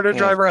little bit harder to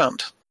drive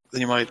around than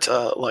you might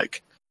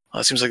like.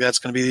 It seems like that's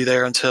going to be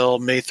there until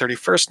May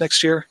 31st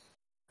next year.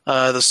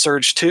 The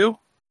Surge 2.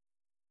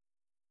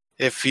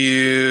 If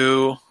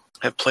you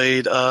have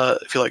played,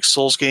 if you like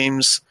Souls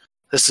games,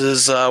 this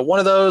is one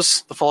of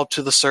those, the follow-up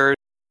to the Surge,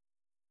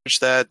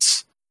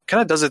 that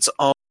kind of does its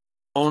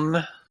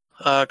own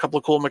couple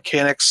of cool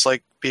mechanics,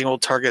 like being able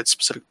to target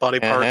specific body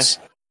parts,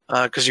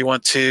 because you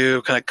want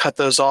to kind of cut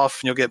those off,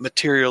 and you'll get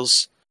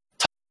materials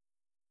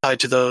tied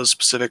to those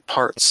specific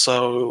parts.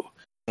 So,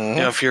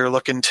 if you're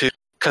looking to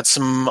cut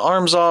some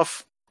arms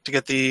off to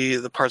get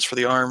the parts for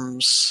the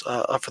arms,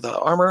 for the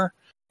armor,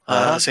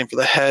 same for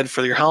the head,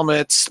 for your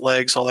helmets,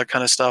 legs, all that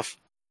kind of stuff,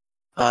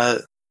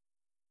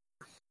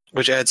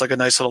 which adds like a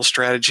nice little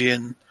strategy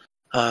and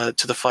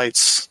to the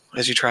fights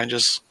as you try and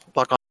just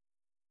lock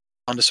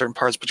onto certain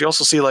parts. But you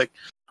also see like,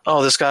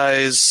 oh, this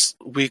guy's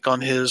weak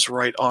on his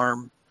right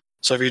arm.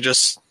 So if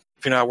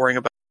you're not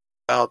worrying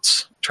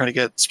about trying to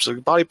get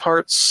specific body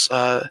parts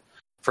for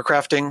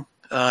crafting,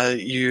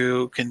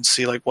 you can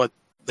see like what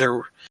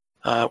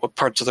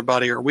parts of their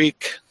body are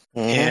weak,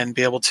 and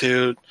be able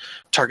to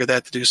target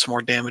that to do some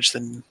more damage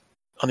than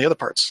on the other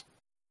parts.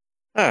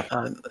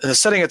 And the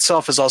setting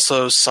itself is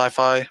also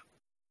sci-fi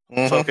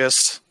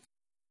focused.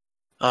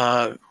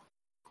 The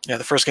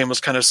first game was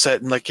kind of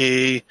set in like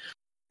a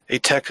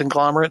tech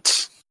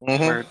conglomerate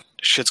where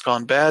shit's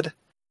gone bad.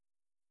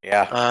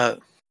 Yeah.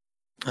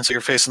 And so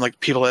you're facing like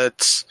people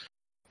that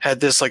had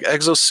this like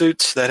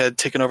exosuit that had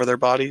taken over their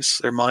bodies,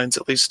 their minds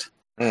at least.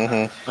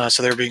 So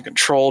they were being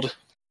controlled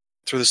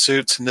through the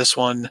suits, and this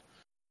one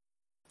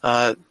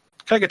kind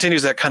of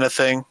continues that kind of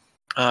thing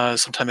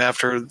sometime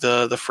after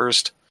the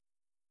first.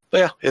 But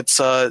yeah, it's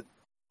a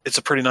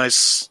pretty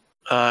nice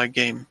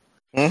game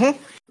that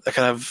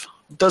kind of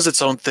does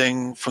its own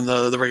thing from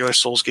the regular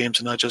Souls games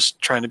and not just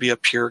trying to be a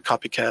pure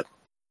copycat.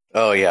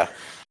 Oh, yeah.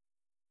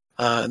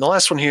 And the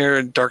last one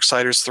here,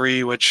 Darksiders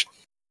 3, which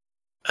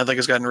I think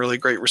has gotten really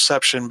great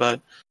reception, but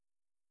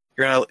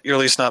you're at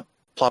least not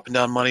plopping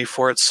down money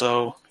for it,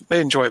 so you may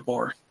enjoy it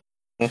more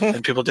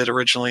than people did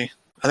originally.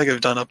 I think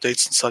they've done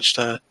updates and such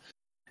to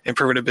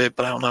improve it a bit,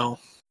 but I don't know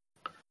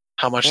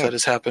how much that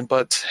has happened.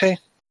 But hey,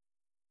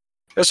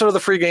 there's sort of the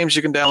free games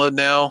you can download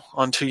now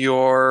onto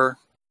your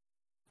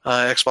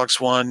Xbox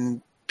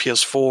One,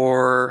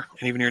 PS4,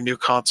 and even your new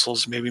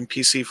consoles, maybe in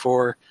PC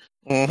for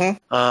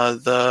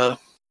the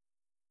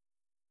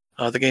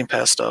Game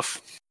Pass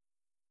stuff.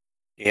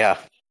 Yeah.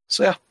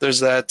 So yeah, there's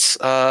that.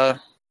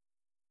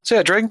 So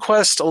yeah, Dragon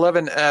Quest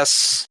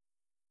XI-S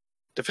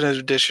Definitive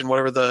Edition,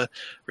 whatever the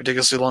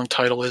ridiculously long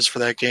title is for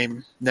that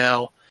game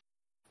now,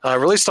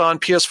 released on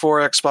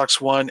PS4,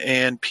 Xbox One,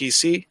 and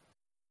PC.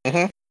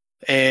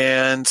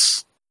 And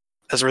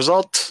as a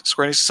result,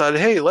 Square Enix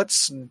decided, hey,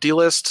 let's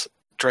delist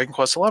Dragon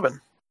Quest XI,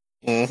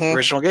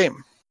 original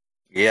game.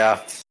 Yeah.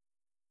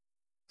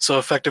 So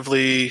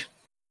effectively,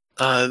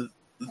 the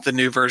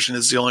new version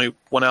is the only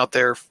one out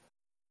there,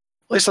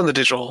 at least on the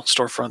digital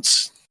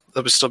storefronts.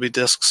 There would still be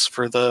discs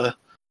for the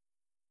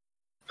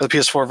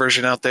PS4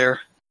 version out there,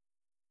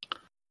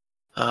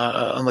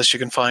 unless you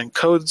can find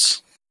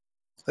codes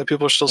that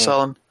people are still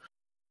selling.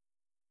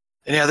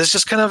 And yeah, there's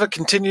just kind of a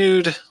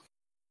continued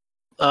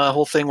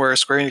whole thing where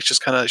Square Enix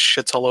just kind of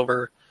shits all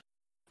over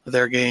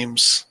their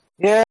games.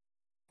 Yeah.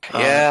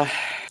 Yeah.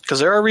 Because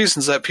there are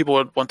reasons that people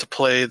would want to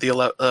play the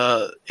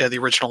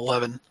original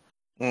 11.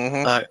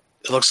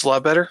 It looks a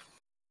lot better.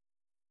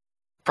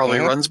 Probably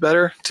runs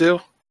better too,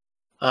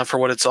 for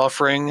what it's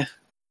offering.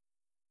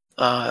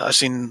 I've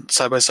seen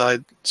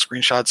side-by-side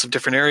screenshots of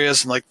different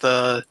areas, and like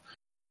the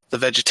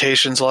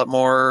vegetation's a lot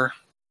more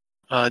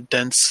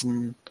dense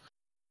and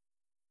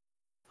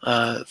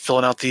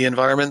filling out the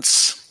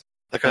environments,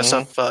 that kind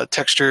of stuff.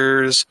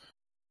 Textures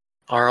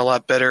are a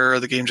lot better.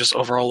 The game just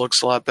overall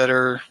looks a lot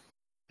better.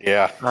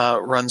 Yeah.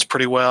 Runs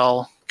pretty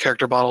well.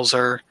 Character models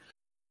are...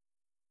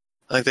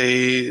 I think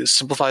they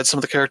simplified some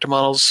of the character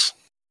models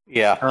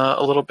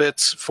a little bit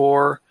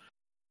for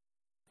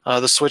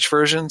the Switch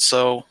version.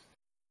 So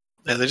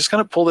yeah, they just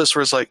kind of pull this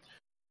where it's like,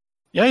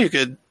 yeah, you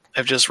could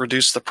have just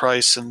reduced the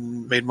price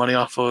and made money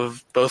off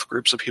of both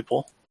groups of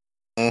people.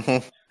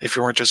 If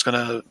you weren't just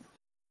going to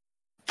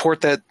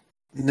port that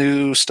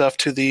new stuff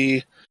to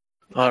the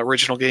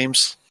original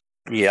games.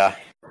 Yeah.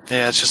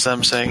 Yeah, it's just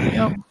them saying,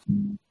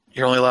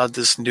 you're only allowed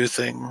this new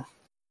thing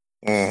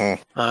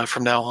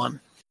from now on.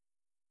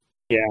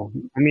 Yeah,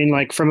 I mean,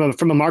 like from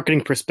a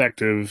marketing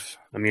perspective,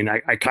 I mean,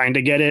 I kind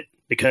of get it,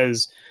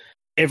 because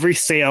every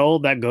sale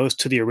that goes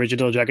to the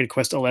original Dragon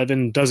Quest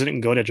XI doesn't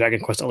go to Dragon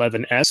Quest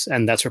XI-S,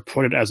 and that's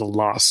reported as a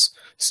loss.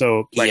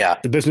 So, the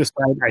business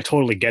side, I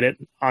totally get it.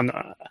 On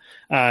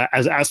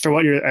as for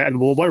what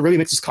what really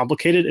makes this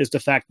complicated is the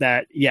fact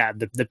that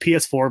the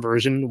PS4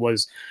 version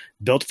was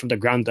built from the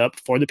ground up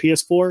for the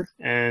PS4,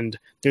 and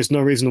there's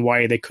no reason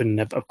why they couldn't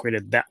have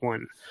upgraded that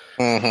one.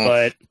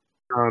 But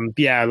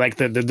like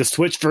the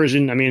Switch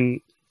version, I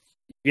mean,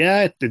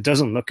 it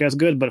doesn't look as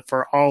good, but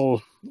for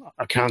all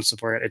accounts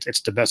for it, it's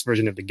the best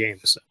version of the game.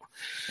 So,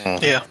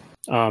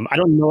 I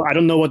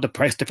don't know what the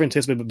price difference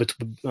is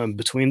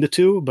between the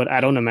two, but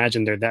I don't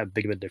imagine they're that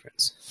big of a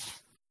difference.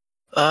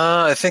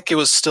 I think it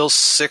was still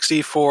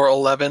 $60 for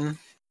 11.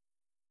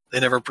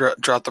 They never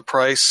dropped the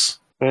price.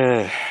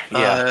 And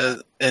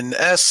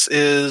S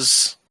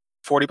is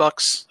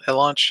 $40 at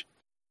launch.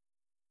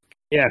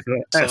 Yeah,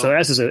 so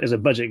S is a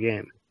budget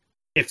game.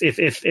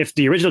 If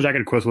the original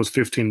Dragon Quest was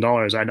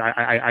 $15,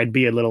 I'd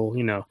be a little,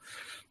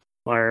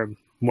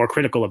 more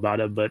critical about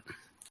it, but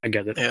I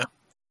get it. Yeah,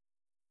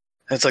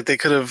 it's like they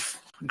could have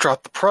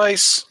dropped the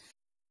price,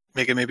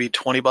 make it maybe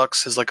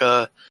 $20 as like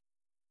a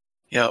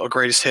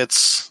greatest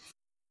hits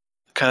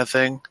kind of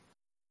thing.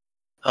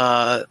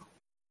 But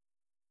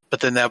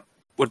then that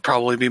would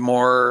probably be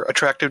more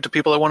attractive to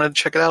people that wanted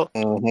to check it out.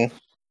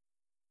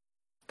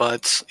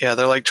 But yeah,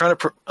 they're like trying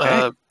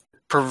to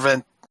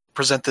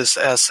present this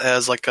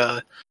as like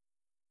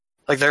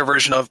their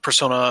version of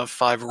Persona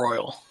 5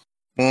 Royal.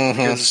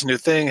 Because it's a new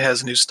thing,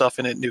 has new stuff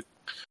in it, new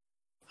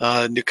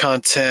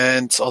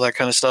content, all that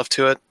kind of stuff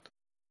to it.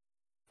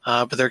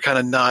 But they're kind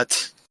of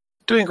not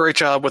doing a great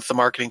job with the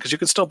marketing, because you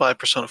can still buy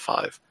Persona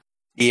 5.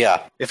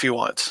 Yeah. If you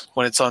want,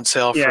 when it's on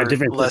sale for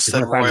less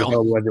than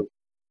Royal.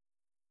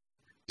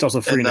 It's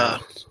also free And,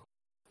 now.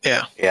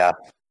 Yeah. Yeah.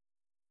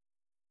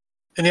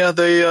 And yeah,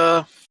 they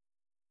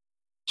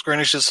Square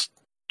Enix is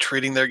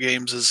treating their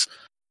games as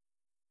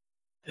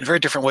in very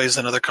different ways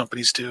than other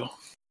companies do.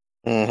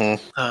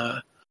 Mm-hmm.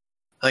 I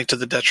think to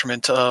the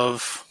detriment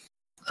of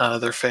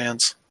their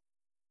fans.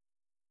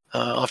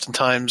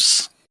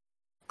 Oftentimes,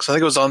 because I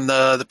think it was on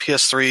the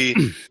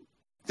PS3,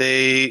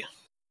 they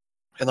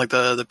and like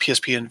the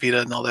PSP and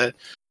Vita and all that,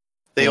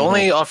 they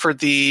only offered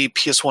the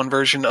PS1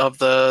 version of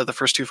the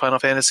first two Final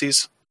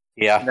Fantasies.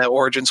 Yeah. In that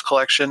Origins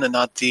collection, and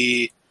not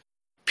the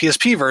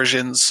PSP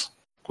versions,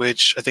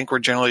 which I think were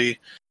generally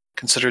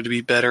considered to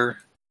be better.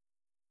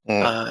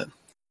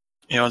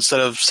 Instead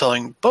of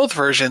selling both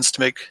versions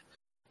to make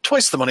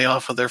twice the money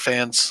off of their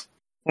fans,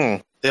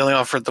 they only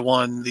offered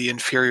the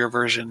inferior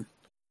version,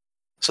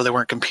 so they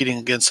weren't competing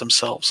against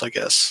themselves, I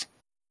guess.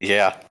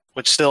 Yeah.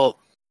 Which still,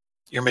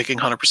 you're making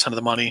 100% of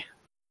the money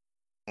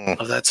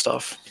of that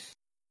stuff.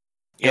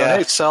 Yeah.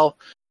 Hey, sell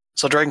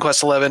Dragon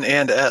Quest 11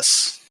 and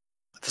S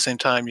at the same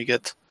time. You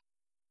get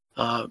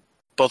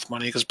both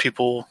money because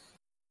people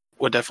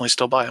would definitely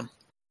still buy them.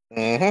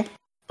 Mm-hmm.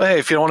 But hey,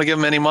 if you don't want to give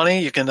them any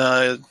money, you can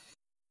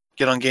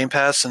get on Game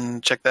Pass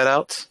and check that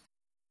out.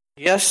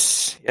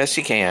 Yes,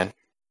 you can.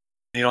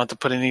 You don't have to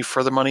put any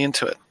further money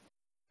into it.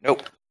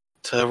 Nope.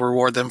 To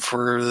reward them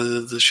for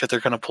the shit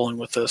they're kind of pulling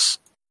with this.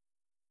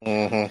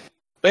 Mm-hmm.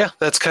 But yeah,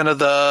 that's kind of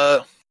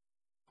the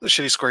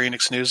shitty Square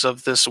Enix news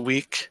of this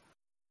week.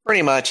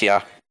 Pretty much,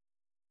 yeah.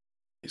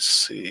 Let's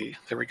see.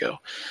 There we go.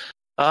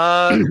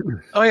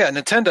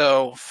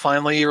 Nintendo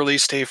finally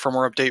released a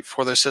firmware update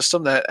for their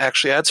system that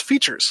actually adds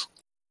features.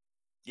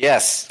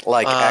 Yes,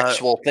 like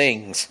actual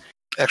things.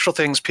 Actual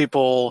things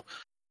people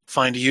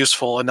find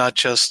useful and not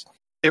just,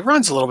 it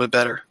runs a little bit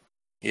better.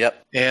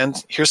 Yep.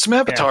 And here's some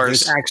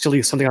avatars. There's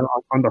actually something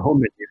on the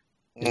home menu.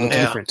 It looks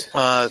different.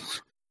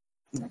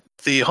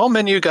 The home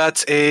menu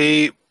got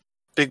a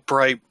big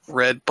bright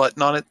red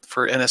button on it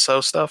for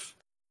NSO stuff.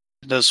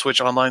 It does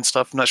Switch Online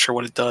stuff. I'm not sure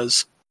what it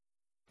does.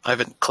 I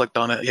haven't clicked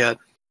on it yet.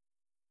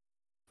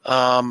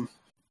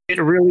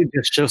 It really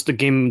just shows the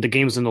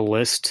games in the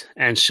list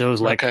and shows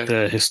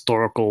the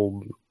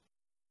historical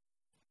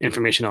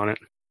information on it.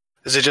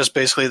 Is it just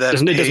basically that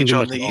page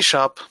on the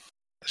eShop?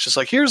 It's just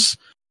like here's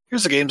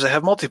the games that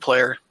have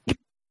multiplayer. And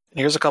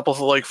here's a couple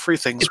of free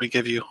things we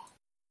give you.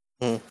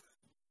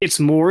 It's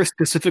more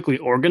specifically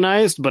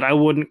organized, but I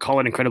wouldn't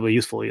call it incredibly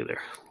useful either.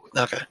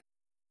 Okay.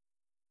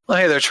 Well,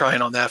 hey, they're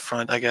trying on that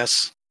front, I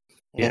guess.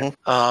 Yeah.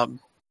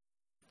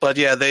 But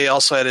yeah, they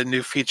also added a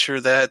new feature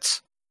that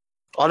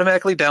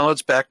automatically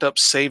downloads backed up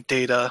save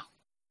data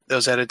that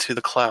was added to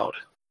the cloud.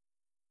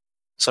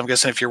 So I'm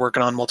guessing if you're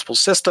working on multiple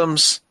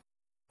systems,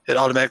 it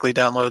automatically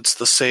downloads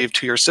the save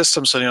to your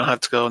system so you don't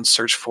have to go and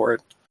search for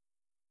it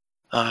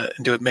and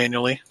do it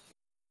manually.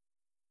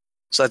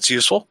 So that's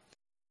useful.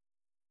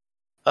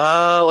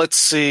 Let's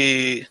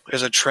see.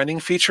 There's a trending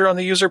feature on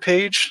the user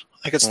page.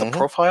 I think it's the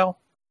profile.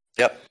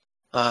 Yep.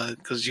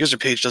 Because user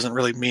page doesn't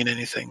really mean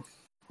anything.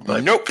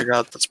 But nope. I figured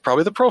out that's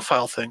probably the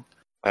profile thing.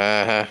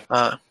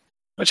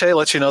 Which, hey,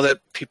 lets you know that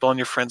people on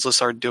your friends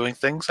list are doing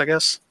things, I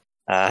guess.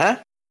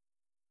 Not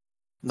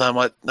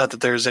that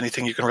there's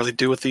anything you can really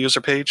do with the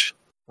user page.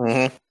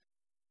 You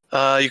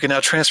can now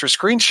transfer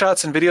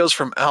screenshots and videos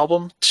from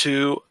album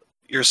to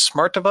your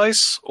smart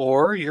device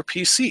or your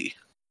PC.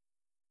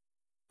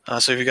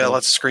 So if you've got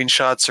lots of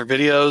screenshots or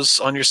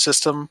videos on your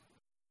system,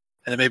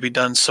 and it may be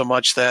done so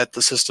much that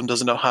the system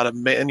doesn't know how to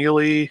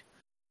manually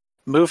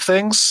move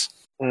things,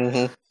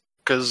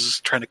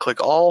 because trying to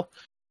click all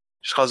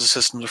just causes the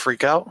system to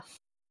freak out,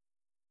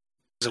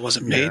 because it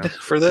wasn't made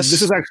for this.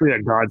 This is actually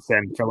a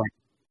godsend for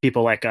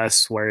people like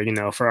us, where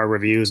for our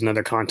reviews and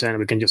other content,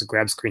 we can just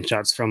grab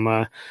screenshots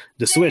from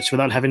the Switch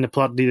without having to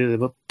pull out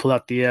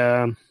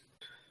the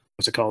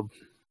what's it called,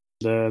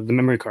 the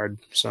memory card.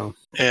 So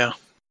yeah.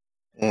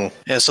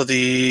 So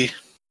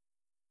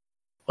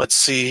let's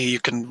see, you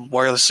can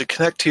wirelessly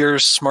connect to your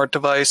smart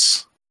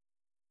device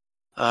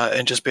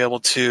and just be able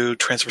to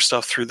transfer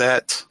stuff through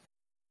that.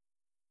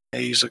 You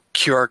use a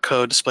QR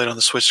code displayed on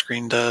the Switch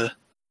screen to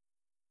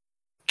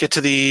get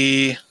to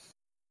the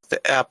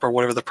app or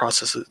whatever the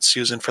process it's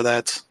using for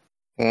that.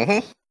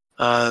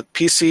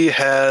 PC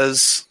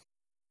has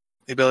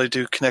the ability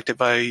to connect it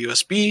via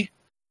USB,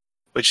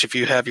 which if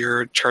you have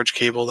your charge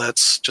cable,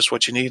 that's just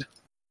what you need.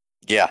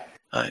 Yeah.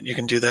 You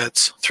can do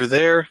that through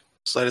there,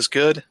 so that is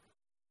good.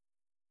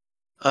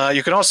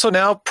 You can also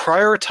now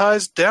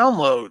prioritize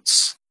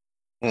downloads.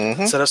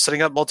 Instead of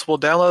setting up multiple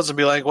downloads and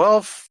be like,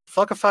 well,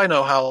 fuck if I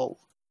know how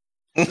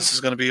this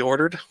is going to be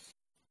ordered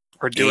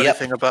or do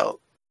anything about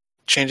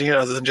changing it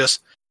other than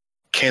just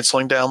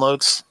canceling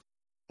downloads.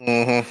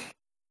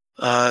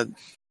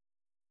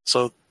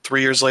 So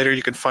 3 years later,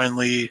 you can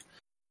finally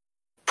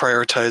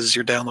prioritize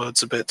your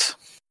downloads a bit.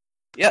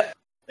 Yep.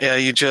 Yeah,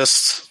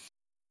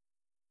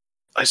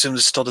 I assume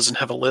this still doesn't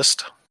have a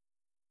list.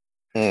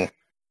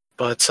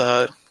 But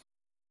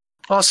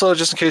also,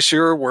 just in case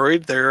you're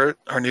worried, there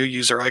are new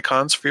user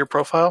icons for your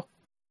profile.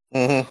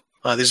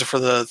 These are for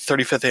the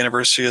 35th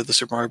anniversary of the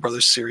Super Mario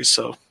Brothers series,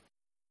 so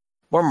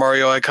more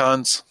Mario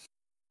icons.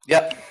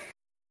 Yep.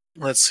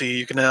 Let's see.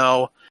 You can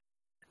now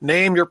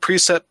name your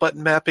preset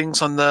button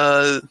mappings on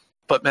the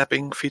button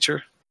mapping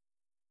feature.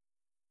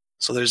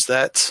 So there's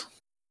that.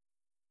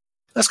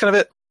 That's kind of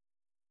it.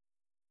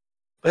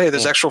 But hey,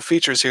 there's actual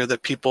features here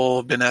that people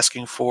have been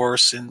asking for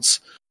since,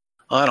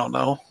 I don't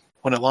know,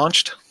 when it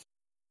launched.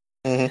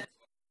 Mm-hmm.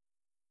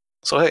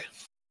 So hey,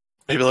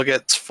 maybe they'll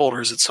get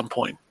folders at some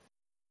point.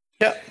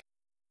 Yep.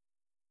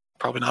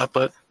 Probably not,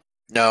 but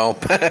no.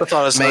 I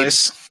thought it was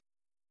nice.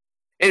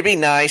 It'd be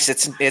nice.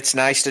 It's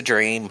nice to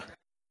dream.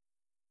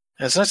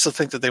 It's nice to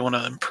think that they want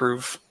to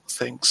improve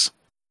things.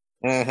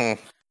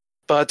 Mm-hmm.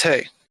 But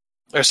hey,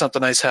 there's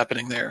something nice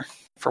happening there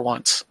for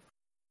once.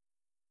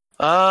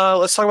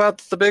 Let's talk about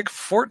the big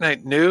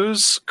Fortnite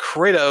news.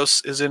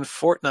 Kratos is in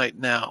Fortnite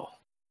now.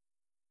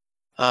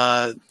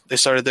 They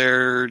started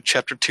their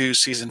Chapter 2,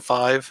 Season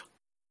 5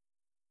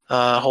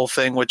 whole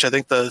thing, which I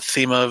think the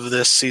theme of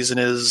this season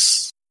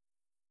is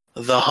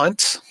the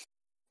hunt.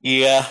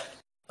 Yeah.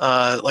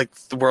 Like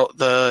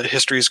the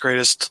history's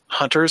greatest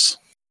hunters,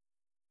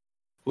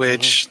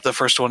 which the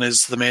first one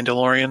is the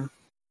Mandalorian.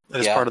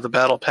 That is part of the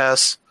Battle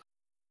Pass.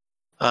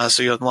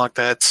 So you unlock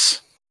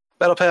that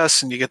Battle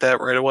Pass and you get that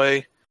right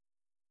away.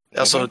 They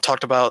also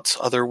talked about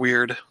other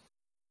weird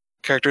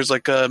characters,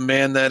 like a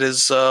man that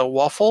is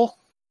waffle.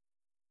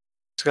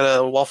 He's got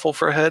a waffle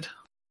for a head.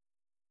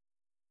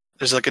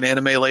 There's like an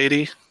anime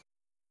lady.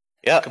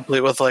 Yeah.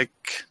 Complete with like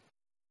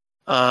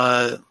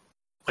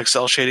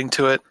cell shading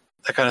to it,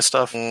 that kind of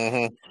stuff.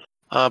 Mm-hmm.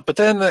 But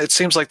then it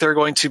seems like they're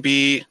going to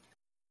be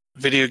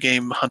video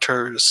game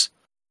hunters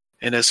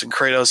in this, and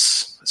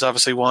Kratos is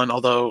obviously one,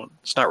 although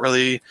it's not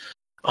really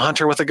a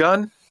hunter with a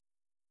gun.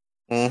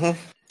 Mm-hmm.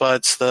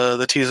 But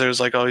the teaser is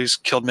like, oh, he's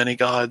killed many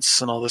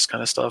gods and all this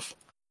kind of stuff.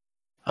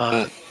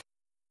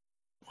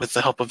 With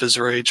the help of his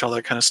rage, all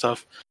that kind of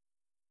stuff.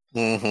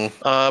 Mm-hmm.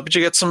 But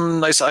you get some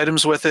nice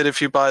items with it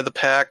if you buy the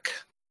pack.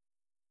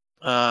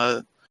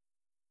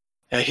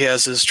 He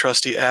has his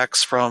trusty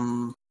axe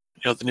from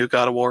the new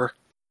God of War.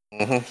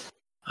 Mm-hmm.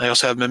 I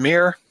also have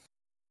Mimir,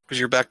 who's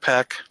your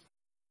backpack,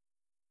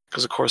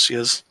 because of course he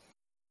is.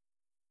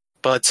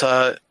 But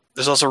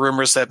there's also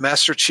rumors that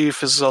Master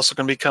Chief is also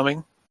going to be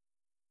coming.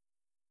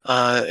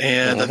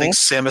 And I think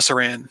Samus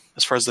Aran,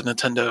 as far as the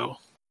Nintendo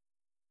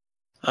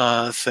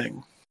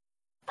thing.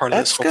 Part of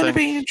this whole thing. That's going to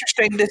be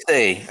interesting to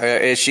see.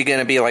 Is she going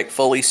to be like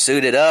fully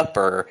suited up,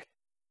 or is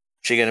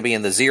she going to be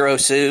in the Zero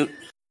suit?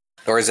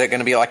 Or is it going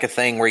to be like a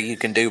thing where you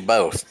can do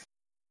both?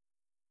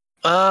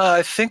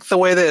 I think the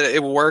way that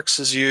it works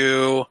is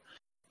you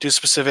do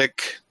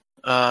specific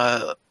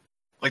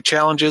like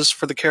challenges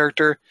for the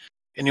character,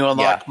 and you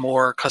unlock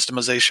more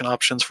customization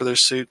options for their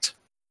suit.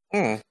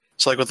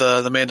 So like with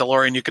the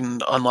Mandalorian, you can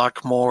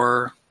unlock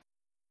more,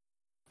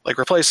 like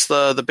replace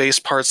the base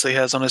parts that he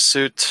has on his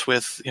suit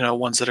with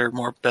ones that are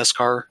more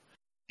Beskar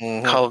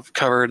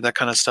covered, that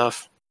kind of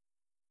stuff.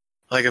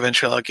 Like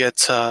eventually I'll get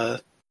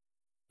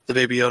the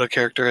Baby Yoda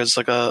character as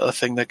like a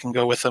thing that can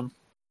go with him.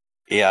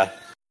 Yeah.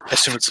 I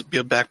assume it's be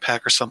a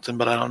backpack or something,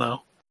 but I don't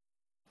know.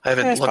 I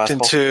haven't looked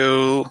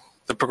into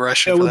the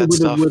progression for that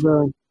stuff.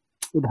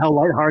 With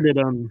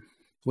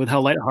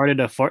how lighthearted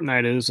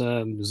Fortnite is,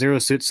 Zero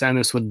Suit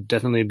Samus would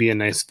definitely be a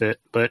nice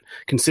fit. But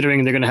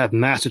considering they're going to have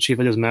Master Chief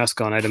with his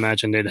mask on, I'd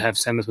imagine they'd have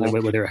Samus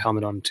with her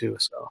helmet on too.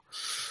 So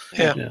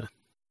yeah,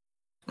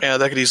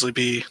 that could easily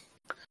be.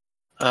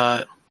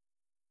 Well,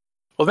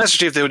 Master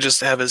Chief, they would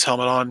just have his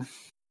helmet on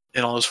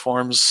in all his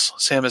forms.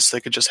 Samus,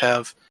 they could just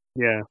have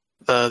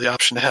the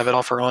option to have it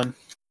off or on,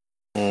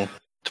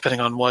 depending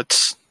on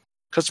what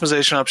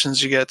customization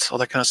options you get, all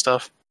that kind of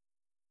stuff.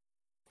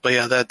 But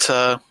yeah, that's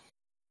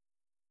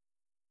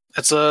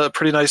a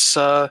pretty nice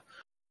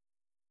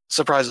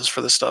surprises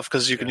for this stuff,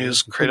 because you can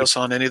use Kratos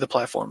on any of the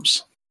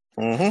platforms.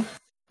 Mm-hmm.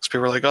 So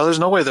people are like, oh, there's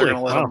no way they're going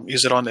to let him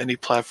use it on any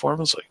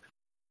platform. It's like,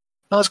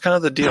 no, that's kind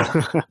of the deal,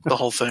 the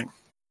whole thing.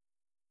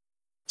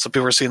 So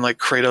people are seeing like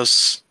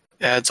Kratos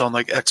ads on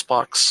like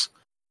Xbox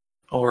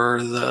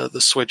or the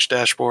Switch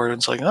dashboard, and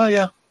it's like, oh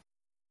yeah,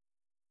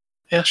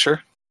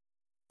 sure.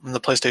 And the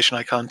PlayStation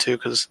icon too,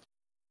 because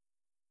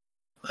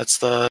that's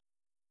the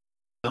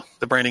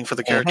branding for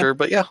the character.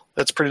 But yeah,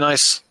 that's pretty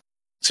nice.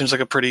 Seems like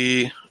a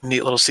pretty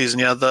neat little season.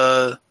 Yeah,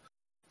 the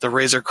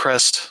Razor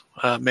Crest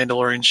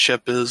Mandalorian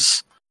ship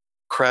is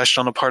crashed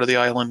on a part of the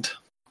island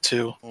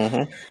too.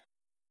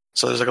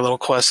 So there's like a little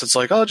quest. It's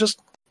like, oh,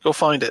 just go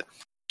find it.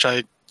 Which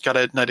I got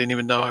it, and I didn't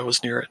even know I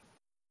was near it.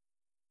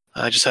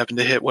 I just happened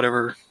to hit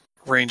whatever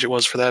range it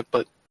was for that.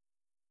 But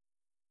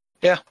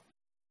yeah,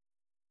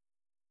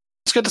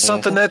 let's get to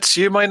something that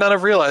you might not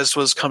have realized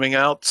was coming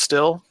out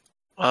still.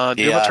 Doom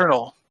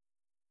Eternal.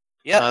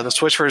 Yeah, the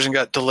Switch version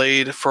got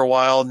delayed for a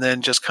while and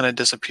then just kind of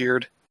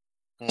disappeared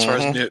as far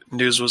as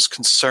news was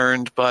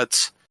concerned.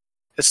 But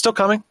it's still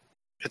coming.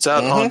 It's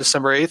out on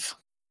December 8th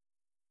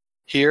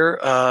here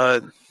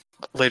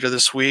later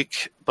this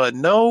week, but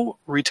no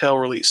retail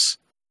release.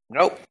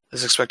 Nope.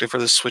 Is expected for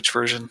the Switch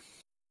version.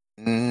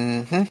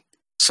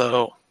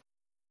 So,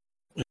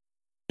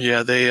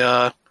 yeah, they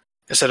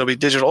said it'll be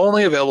digital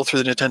only, available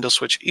through the Nintendo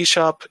Switch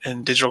eShop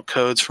and digital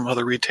codes from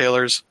other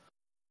retailers.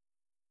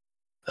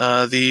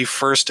 The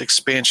first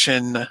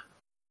expansion,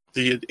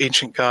 the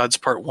Ancient Gods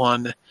Part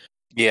 1,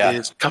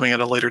 is coming at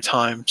a later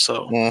time,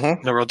 so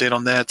no real date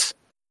on that.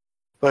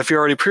 But if you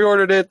already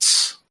pre-ordered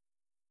it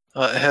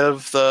ahead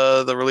of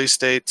the release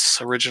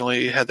dates,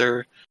 originally had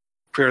their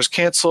pre-orders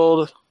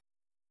canceled,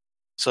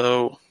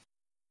 so...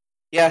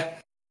 Yeah,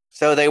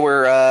 so they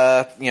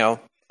were,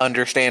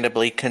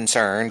 understandably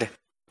concerned.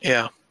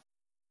 Yeah,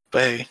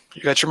 but hey,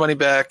 you got your money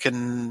back,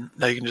 and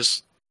now you can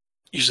just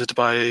use it to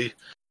buy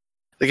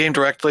the game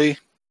directly.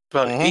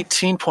 About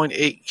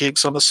 18.8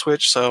 gigs on the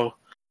Switch, so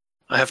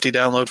a hefty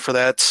download for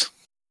that.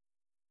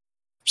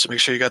 So make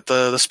sure you got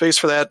the space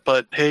for that,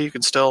 but hey, you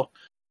can still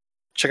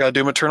check out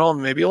Doom Eternal,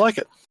 and maybe you'll like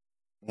it.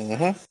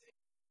 So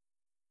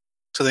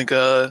I think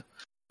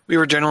we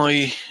were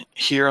generally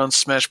here on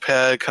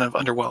Smashpad kind of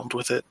underwhelmed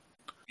with it.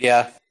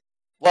 Yeah.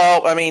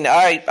 Well, I mean,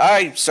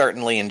 I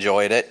certainly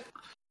enjoyed it.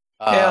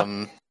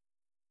 I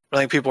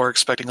think people were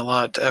expecting a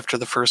lot after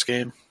the first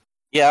game.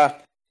 Yeah,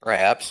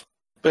 perhaps.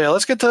 But yeah,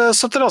 let's get to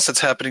something else that's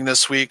happening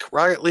this week.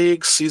 Rocket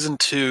League Season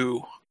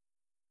 2.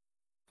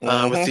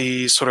 With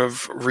the sort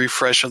of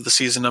refresh of the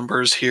season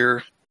numbers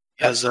here.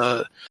 As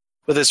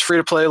with its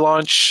free-to-play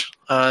launch,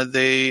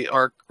 they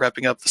are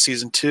wrapping up the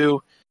Season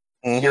 2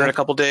 here in a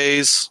couple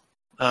days.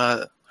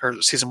 Or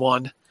Season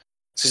 1.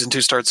 Season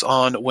 2 starts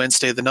on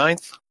Wednesday the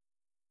 9th.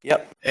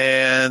 Yep.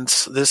 And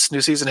this new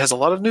season has a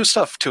lot of new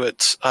stuff to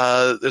it.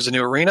 There's a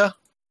new arena.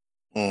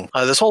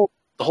 The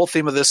whole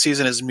theme of this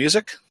season is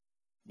music.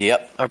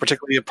 Yep.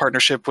 Particularly a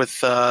partnership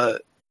with a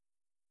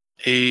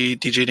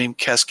DJ named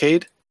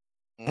Cascade.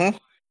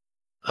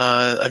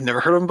 I've never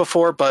heard of him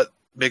before, but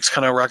makes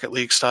kind of Rocket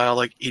League style,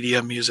 like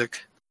EDM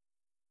music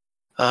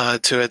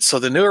to it. So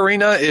the new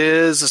arena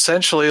is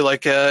essentially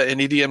like an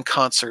EDM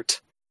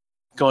concert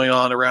going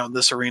on around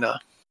this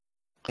arena.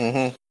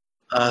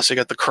 So you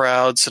got the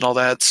crowds and all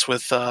that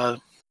with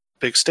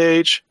big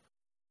stage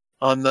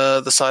on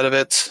the side of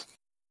it.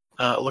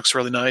 It looks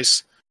really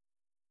nice.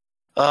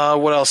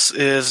 What else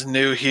is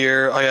new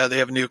here? Oh yeah, they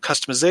have a new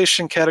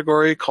customization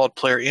category called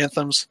Player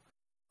Anthems.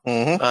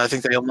 I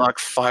think they unlock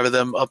 5 of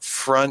them up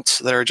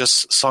front. That are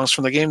just songs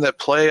from the game that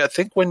play, I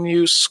think, when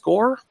you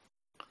score.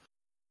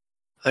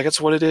 I think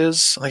that's what it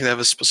is. I think they have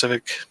a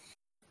specific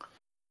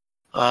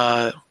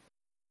article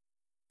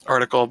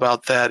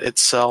about that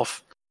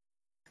itself.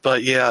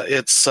 But yeah,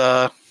 it's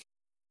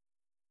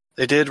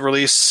they did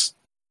release.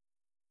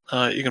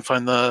 You can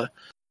find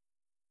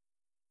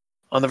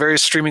on the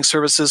various streaming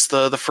services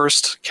the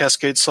first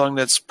Cascade song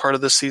that's part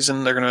of this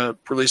season. They're going to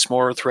release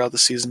more throughout the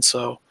season,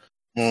 so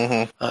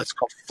it's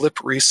called Flip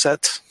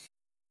Reset.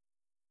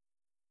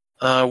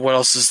 What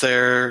else is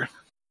there?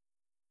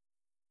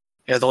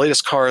 Yeah, the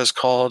latest car is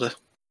called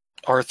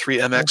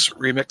R3MX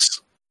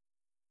Remix.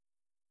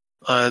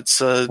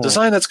 It's a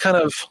design that's kind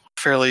of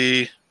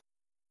fairly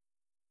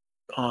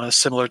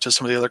similar to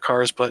some of the other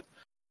cars, but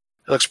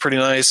it looks pretty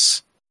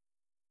nice.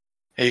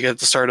 Yeah, you get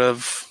the start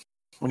of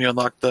when you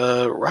unlock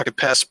the Rocket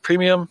Pass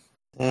Premium.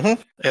 Yeah,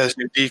 there's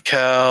new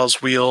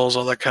decals, wheels,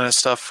 all that kind of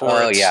stuff for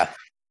it. Oh, yeah.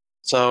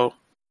 So,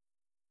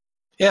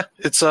 yeah,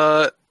 it's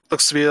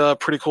looks to be a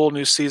pretty cool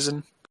new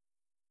season.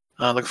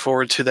 Look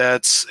forward to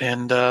that,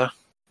 and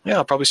yeah,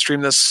 I'll probably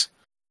stream this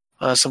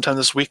sometime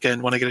this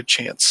weekend when I get a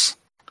chance.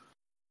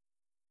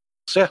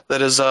 So yeah,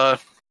 that is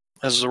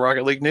the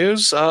Rocket League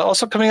news.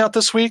 Also coming out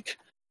this week,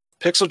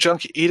 Pixel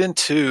Junk Eden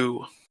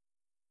 2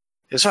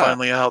 is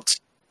finally out.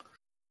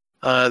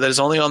 That is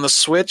only on the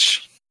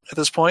Switch at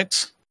this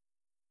point.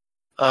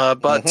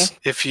 But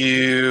if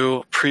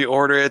you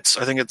pre-order it,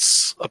 I think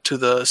it's up to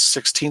the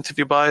 16th if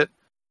you buy it.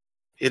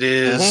 It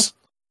is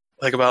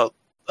like about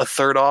a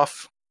third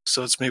off.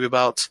 So it's maybe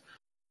about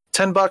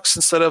 $10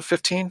 instead of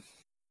 $15.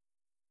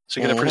 So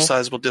you get a pretty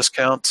sizable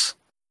discount.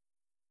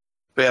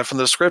 But yeah, from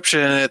the description,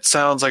 it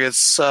sounds like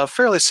it's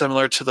fairly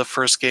similar to the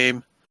first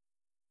game.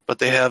 But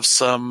they have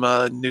some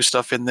new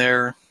stuff in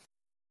there.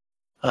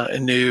 A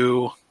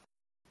new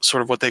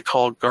sort of what they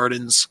call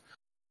gardens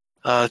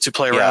to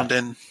play around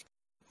in.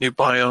 New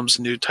biomes,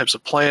 new types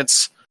of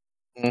plants,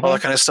 all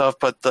that kind of stuff.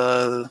 But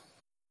the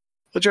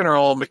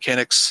general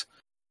mechanics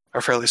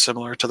are fairly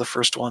similar to the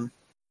first one.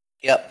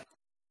 Yep.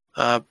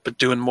 But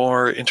doing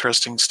more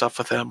interesting stuff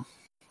with them.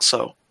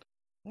 So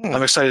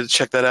I'm excited to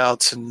check that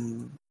out,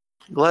 and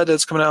glad that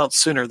it's coming out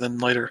sooner than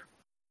later.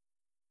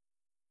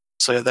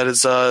 So yeah, that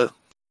is the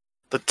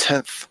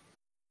 10th.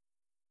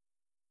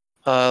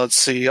 Let's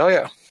see. Oh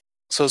yeah.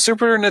 So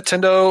Super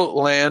Nintendo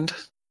Land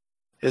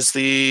is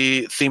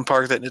the theme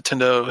park that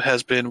Nintendo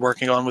has been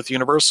working on with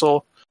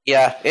Universal.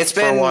 Yeah, it's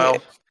been a while.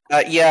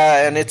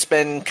 Yeah, and it's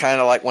been kind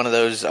of like one of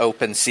those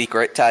open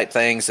secret type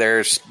things.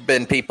 There's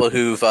been people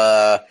who've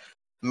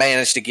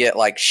managed to get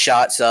like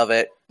shots of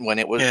it when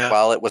it was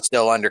while it was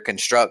still under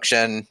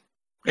construction.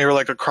 They were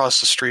like across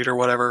the street or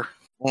whatever,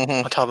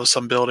 on top of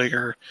some building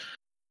or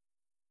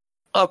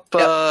up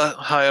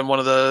high on one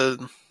of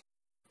the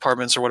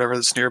apartments or whatever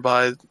that's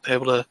nearby,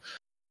 able to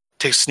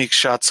take sneak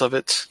shots of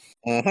it.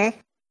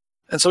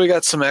 And so we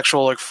got some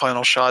actual like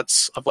final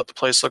shots of what the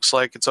place looks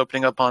like. It's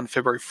opening up on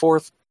February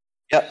 4th.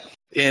 Yep.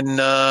 In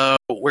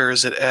where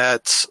is it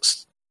at?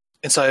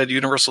 inside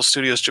Universal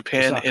Studios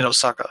Japan in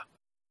Osaka.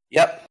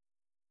 Yep.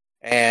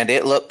 And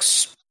it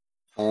looks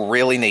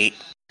really neat.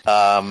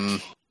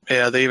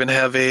 Yeah, they even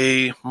have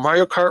a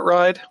Mario Kart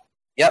ride.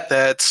 Yep.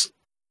 That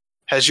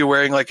has you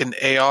wearing like an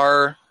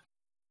AR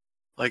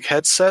like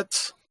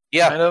headset.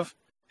 Yeah. Kind of.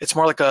 It's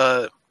more like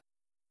a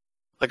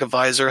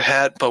visor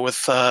hat, but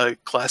with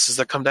glasses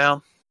that come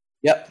down.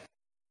 Yep.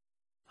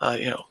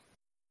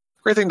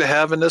 Great thing to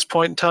have in this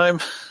point in time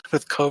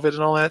with COVID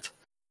and all that.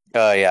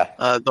 Yeah.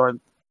 Though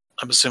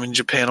I'm assuming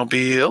Japan will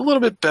be a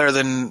little bit better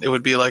than it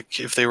would be like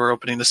if they were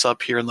opening this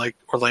up here in like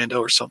Orlando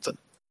or something.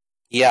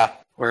 Yeah.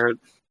 Where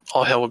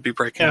all hell would be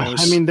breaking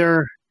loose. I mean,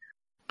 they're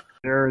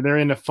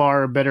in a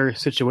far better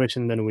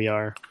situation than we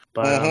are.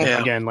 But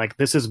again, like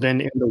this has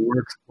been in the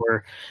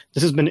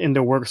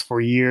works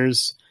for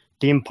years.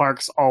 Theme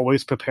parks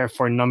always prepare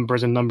for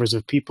numbers and numbers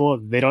of people.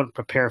 They don't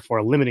prepare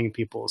for limiting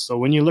people. So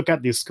when you look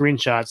at these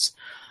screenshots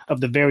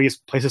of the various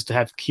places to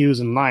have queues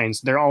and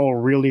lines, they're all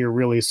really,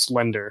 really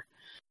slender.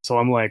 So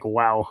I'm like,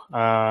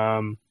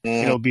 wow,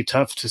 it'll be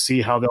tough to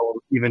see how they'll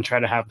even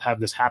try to have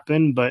this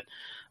happen. But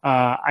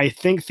I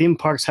think theme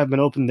parks have been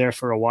open there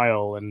for a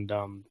while. And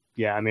I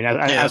mean,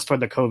 as for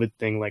the COVID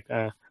thing, like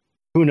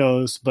who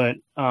knows? But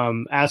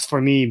as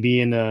for me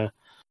being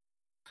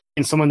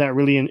someone that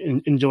really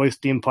enjoys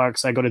theme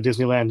parks, I go to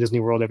Disneyland, Disney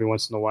World every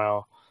once in a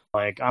while.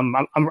 Like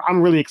I'm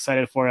really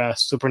excited for a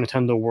Super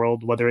Nintendo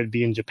World, whether it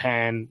be in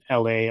Japan,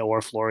 LA,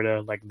 or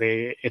Florida. Like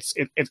it's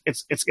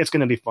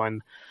going to be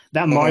fun.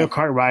 That Mario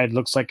Kart ride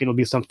looks like it'll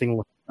be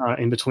something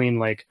in between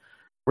like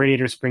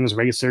Radiator Springs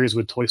Racers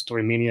with Toy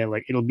Story Mania.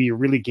 Like it'll be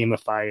really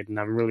gamified, and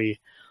I'm really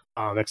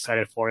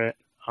excited for it.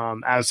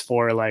 As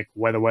for like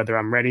whether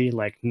I'm ready,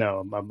 like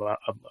no,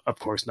 of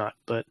course not.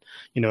 But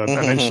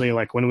eventually,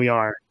 like when we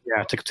are,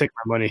 take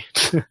my money.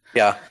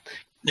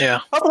 Yeah.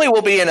 Hopefully,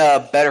 we'll be in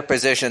a better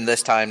position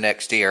this time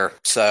next year.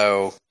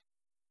 So,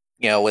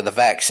 with the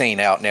vaccine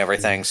out and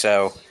everything.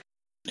 So,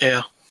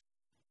 yeah.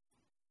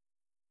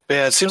 But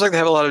yeah, it seems like they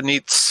have a lot of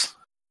neat,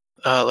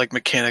 like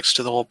mechanics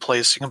to the whole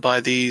place. You can buy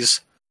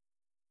these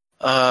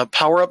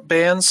power-up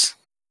bands.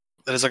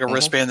 That is like a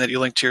wristband that you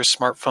link to your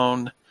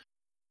smartphone.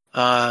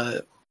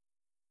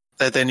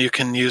 That then you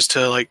can use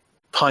to like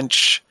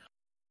punch,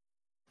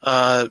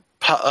 like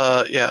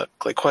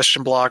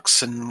question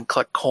blocks and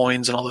collect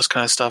coins and all this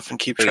kind of stuff and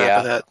keep track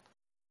of that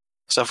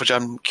stuff. Which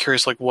I'm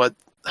curious, like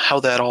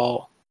how that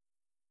all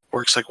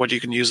works. Like what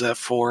you can use that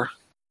for,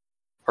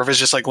 or if it's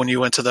just like when you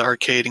went to the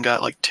arcade and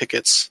got like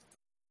tickets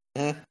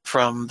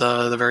from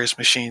the various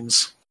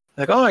machines.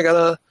 Like, oh, I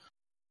got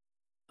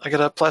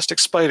a plastic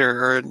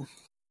spider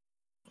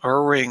or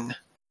a ring.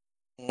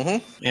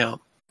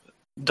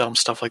 Dumb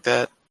stuff like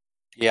that.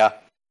 Yeah.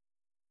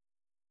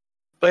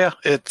 But yeah,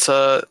 it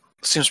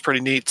seems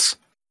pretty neat.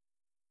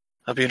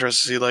 I'd be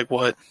interested to see like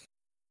what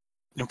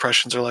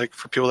impressions are like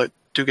for people that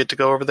do get to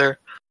go over there.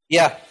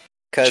 Yeah,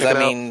 because I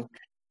mean,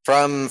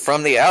 from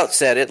the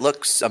outset, it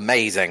looks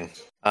amazing.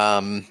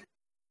 Yeah,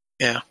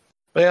 but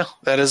yeah,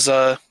 that is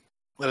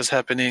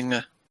happening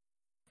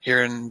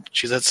here in.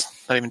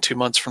 That's not even 2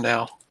 months from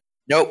now.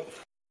 Nope.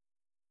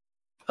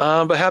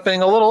 But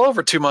happening a little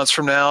over 2 months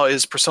from now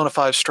is Persona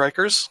 5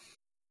 Strikers.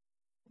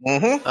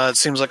 It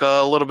seems like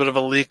a little bit of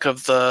a leak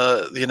of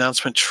the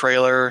announcement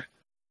trailer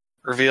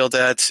revealed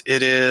that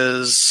it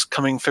is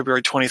coming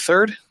February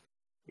 23rd.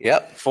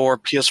 Yep. For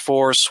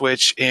PS4,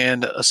 Switch,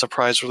 and a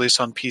surprise release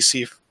on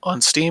PC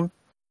on Steam.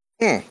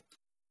 That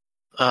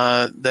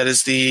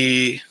is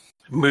the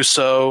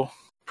Musou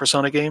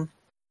Persona game.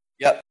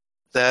 Yep.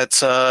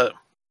 That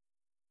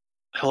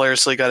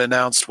hilariously got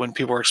announced when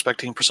people were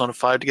expecting Persona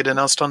 5 to get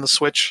announced on the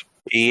Switch.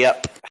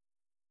 Yep.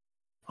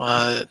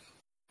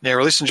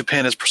 Released in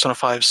Japan as Persona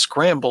 5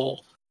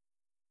 Scramble.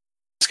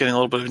 It's getting a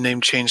little bit of a name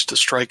change to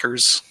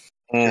Strikers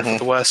here for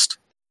the West.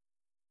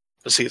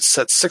 But see, it's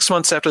set 6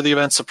 months after the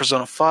events of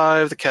Persona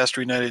 5. The cast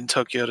reunited in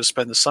Tokyo to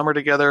spend the summer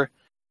together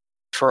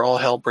before all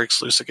hell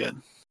breaks loose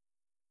again.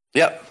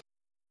 Yep.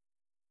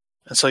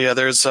 And so, yeah,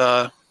 there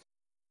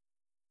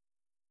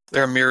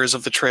are mirrors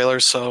of the trailer,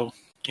 so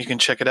you can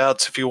check it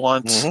out if you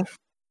want.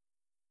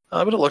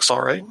 But it looks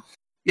all right.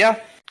 Yeah.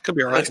 Could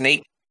be all right. Looks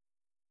neat.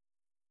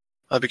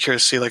 I'd be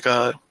curious to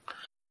see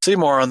see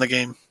more on the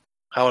game,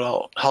 how it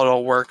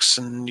all works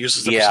and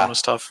uses the Persona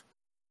stuff.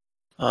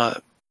 Yeah,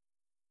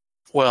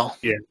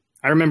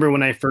 I remember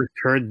when I first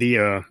heard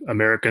the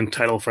American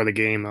title for the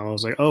game, I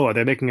was like, "Oh, are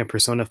they making a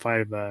Persona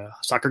 5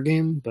 soccer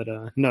game?" But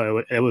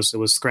no, it was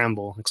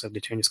Scramble, except they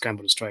changed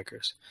Scramble to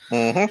Strikers.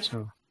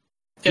 So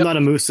I'm not a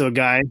Musou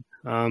guy,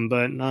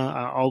 but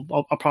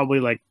I'll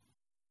probably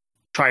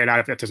try it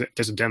out if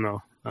there's a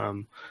demo.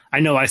 I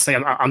know I say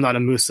I'm not a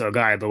Musou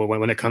guy, but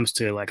when it comes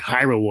to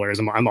Hyrule Warriors,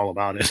 I'm all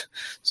about it.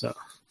 So.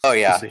 Oh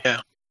yeah,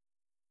 yeah,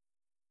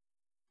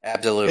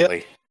 absolutely.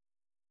 Yep.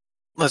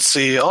 Let's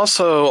see.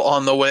 Also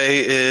on the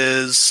way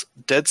is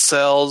Dead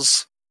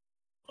Cells.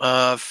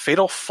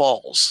 Fatal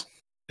Falls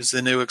is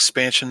the new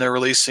expansion they're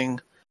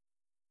releasing.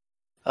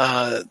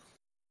 The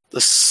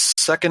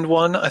second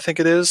one, I think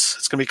it is.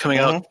 It's going to be coming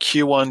out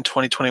Q1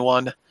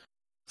 2021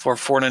 for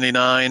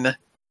 $4.99.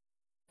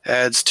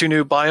 Adds 2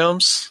 new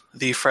biomes,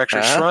 the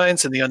Fractured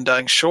Shrines and the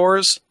Undying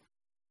Shores,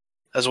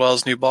 as well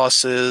as a new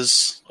boss. And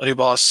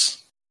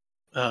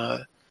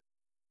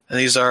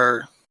these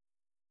are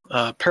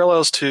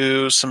parallels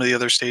to some of the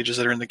other stages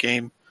that are in the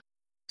game.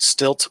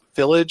 Stilt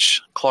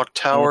Village, Clock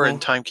Tower, and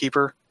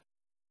Timekeeper,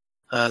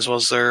 as well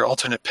as their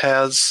alternate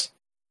paths.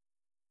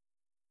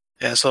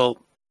 Yeah, so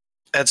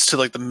adds to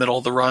like the middle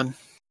of the run.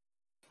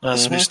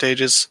 Some new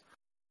stages.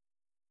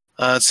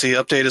 Let's see,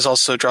 update is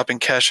also dropping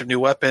cache of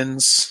new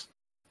weapons,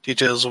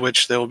 details of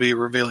which they will be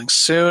revealing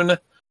soon.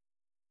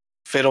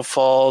 Fatal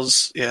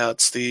Falls, yeah,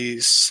 it's the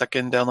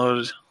second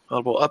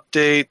downloadable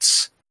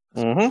update.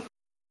 Yeah,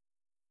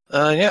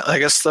 I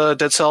guess the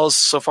Dead Cells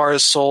so far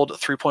has sold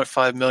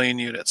 3.5 million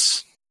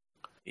units.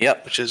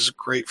 Yep, which is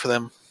great for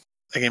them.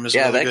 That game is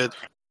really good.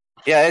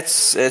 Yeah,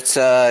 it's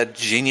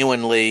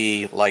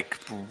genuinely like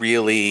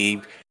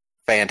really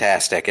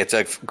fantastic. It's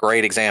a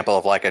great example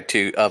of like a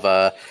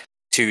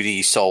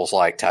 2D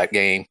Souls-like type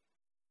game.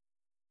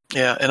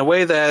 Yeah, in a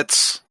way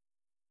that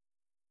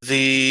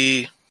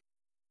the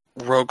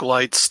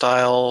roguelite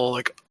style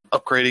like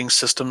upgrading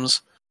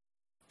systems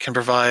can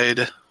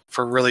provide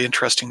for really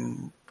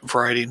interesting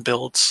variety in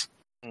builds.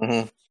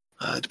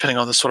 Depending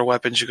on the sort of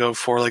weapons you go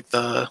for, like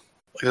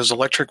there's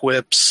electric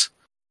whips,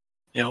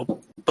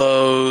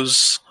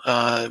 bows,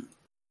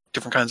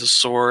 different kinds of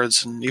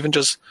swords, and even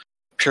just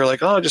pure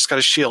like, oh, I just got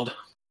a shield.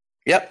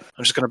 Yep.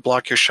 I'm just going to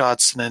block your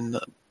shots and then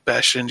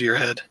bash into your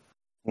head.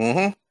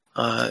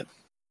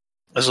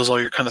 As well as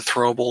all your kind of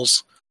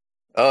throwables.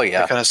 Oh yeah,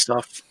 that kind of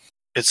stuff.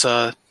 It's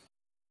a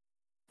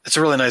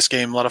really nice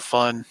game, a lot of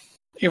fun.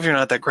 Even if you're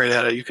not that great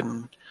at it, you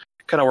can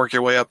kind of work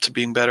your way up to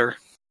being better.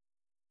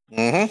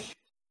 But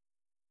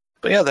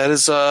yeah, that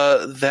is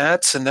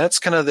that, and that's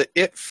kind of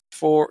it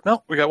for.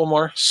 No, we got one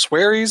more.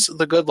 Swery's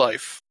The Good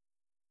Life.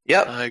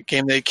 Yep.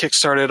 Game they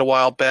kickstarted a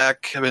while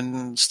back. Have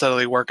been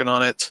steadily working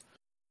on it.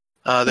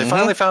 They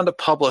finally found a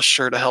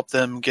publisher to help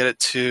them get it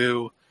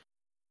to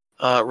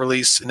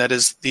release, and that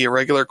is the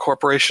Irregular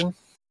Corporation.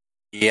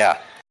 Yeah.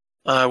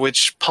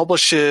 Which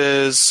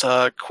publishes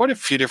quite a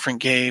few different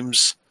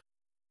games.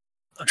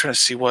 I'm trying to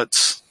see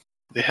what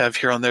they have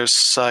here on their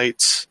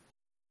site,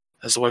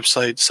 as the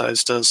website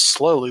decides to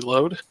slowly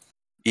load.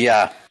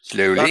 Yeah,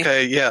 slowly.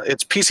 Okay, yeah,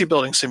 it's PC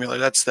Building Simulator.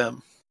 That's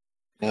them.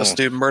 Let's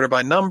do Murder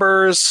by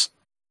Numbers.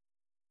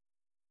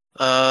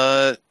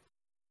 Yeah,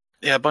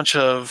 a bunch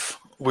of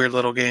weird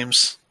little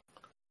games.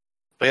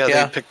 But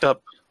yeah, they picked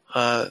up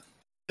a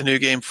new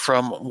game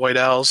from White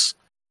Owls,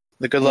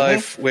 The Good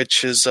Life,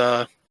 which is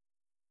a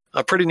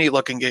pretty neat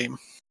looking game.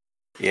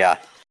 Yeah.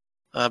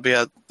 But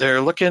yeah,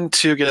 they're looking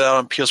to get it out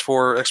on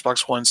PS4,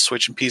 Xbox One,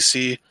 Switch, and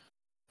PC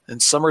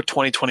in summer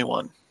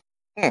 2021.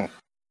 All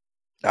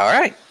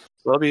right.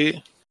 So that'll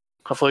be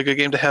hopefully a good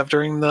game to have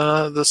during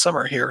the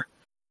summer here.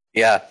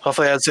 Yeah.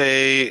 Hopefully as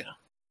a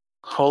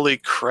holy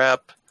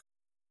crap,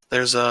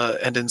 there's a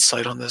end in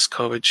sight on this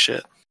COVID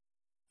shit.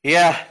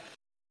 Yeah.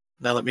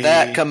 Now let me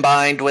that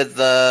combined with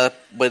the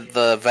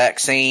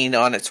vaccine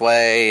on its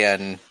way,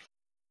 and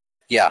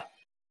yeah.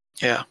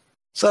 So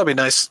that'll be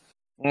nice.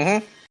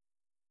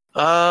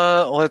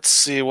 Let's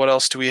see, what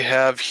else do we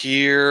have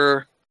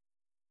here?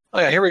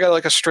 Oh yeah, here we got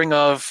like a string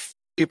of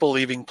people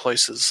leaving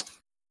places.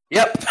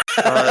 Yep.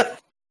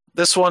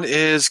 This one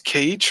is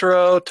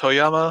Keiichiro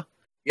Toyama.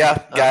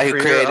 Yeah, guy who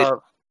created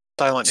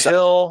Silent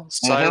Hill,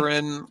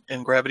 Siren,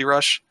 and Gravity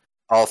Rush.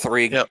 All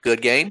three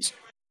good games.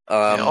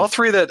 All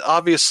three that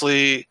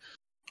obviously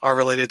are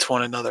related to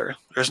one another.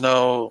 There's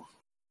no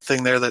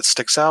thing there that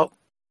sticks out.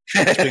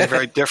 It's being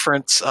very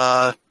different.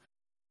 But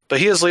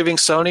he is leaving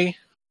Sony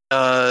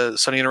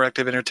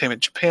Interactive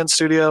Entertainment Japan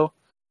studio,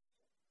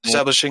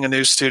 establishing a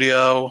new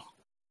studio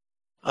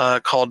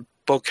called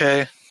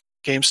Bokeh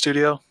Game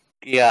Studio.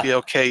 Yeah.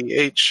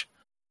 Bokeh.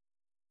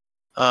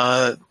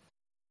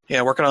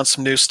 Working on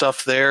some new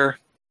stuff there.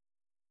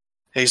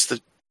 He's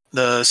the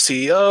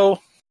CEO.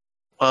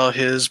 While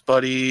his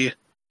buddy,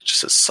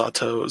 just says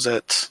Sato, is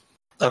that...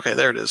 Okay,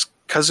 there it is.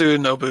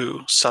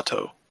 Kazunobu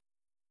Sato.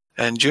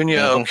 And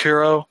Junya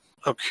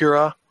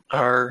Okura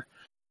are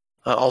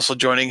also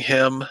joining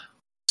him.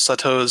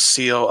 Sato is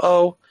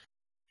COO.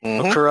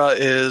 Okura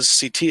is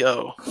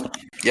CTO.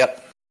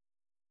 Yep.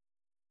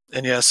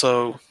 And yeah,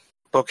 so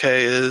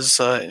bokeh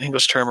is an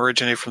English term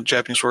originating from the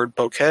Japanese word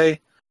bokeh,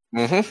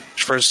 which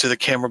refers to the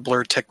camera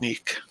blur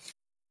technique.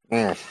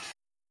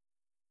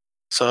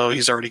 So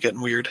he's already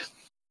getting weird.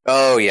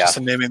 Oh, yeah. Just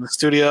in naming the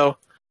studio.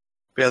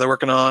 But yeah, they're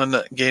working on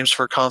games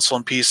for console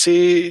and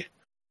PC.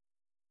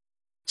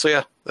 So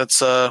yeah, that's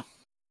kind of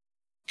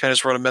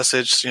just wrote a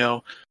message,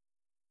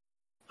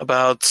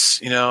 about,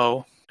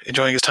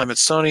 enjoying his time at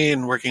Sony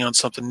and working on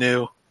something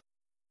new.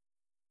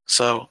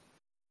 So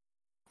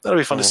that'll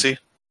be fun to see.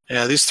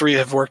 Yeah, these three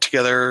have worked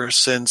together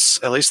since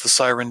at least the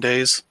Siren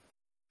days.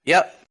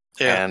 Yep.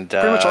 Yeah, and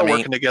pretty much all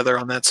working together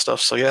on that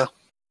stuff, so yeah.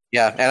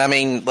 Yeah, and I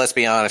mean, let's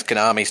be honest,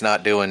 Konami's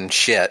not doing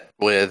shit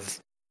with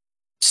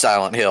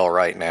Silent Hill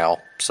right now,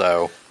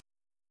 so...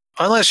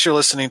 Unless you're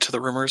listening to the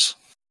rumors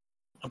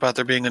about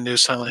there being a new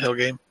Silent Hill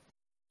game.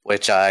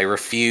 Which I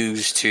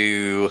refuse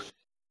to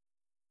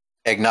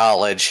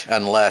acknowledge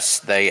unless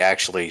they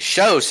actually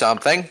show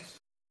something.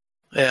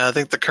 Yeah, I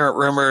think the current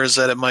rumor is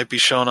that it might be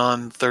shown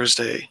on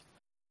Thursday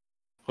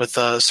with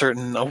a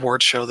certain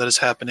award show that is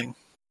happening.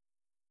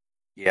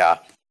 Yeah.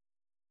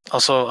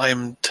 Also, I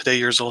am today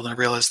years old, and I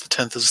realize the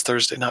 10th is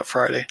Thursday, not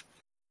Friday.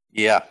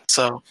 Yeah.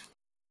 So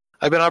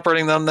I've been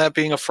operating on that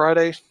being a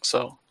Friday,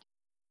 so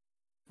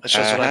that's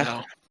just what I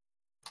know.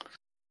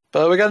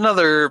 But we got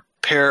another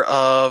pair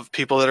of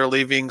people that are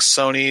leaving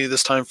Sony,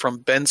 this time from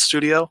Bend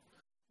Studio.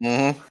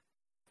 Mm-hmm.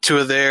 Two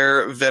of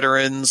their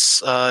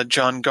veterans,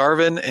 John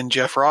Garvin and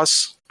Jeff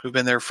Ross, who've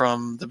been there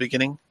from the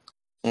beginning.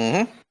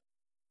 Mm-hmm.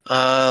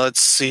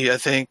 Let's see, I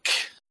think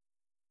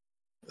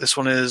this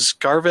one is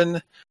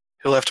Garvin,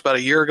 who left about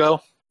a year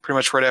ago, pretty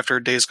much right after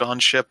Days Gone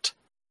shipped.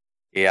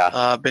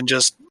 Yeah. Been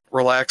just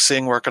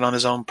relaxing, working on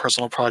his own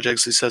personal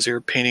projects. He says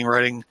here, painting,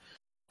 writing,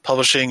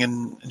 publishing,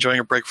 and enjoying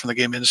a break from the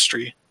game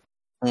industry.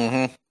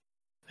 Mm-hmm.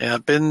 Yeah,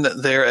 been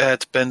there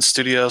at Bend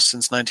Studio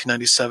since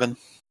 1997.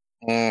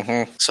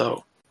 Mm-hmm.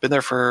 So been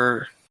there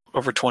for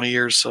over 20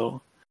 years,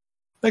 so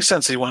makes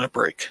sense he wanted a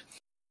break.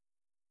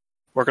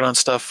 Working on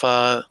stuff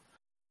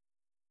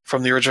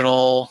from the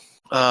original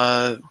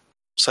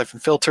Siphon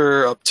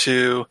Filter up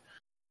to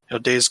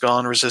Days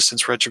Gone,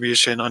 Resistance,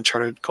 Retribution,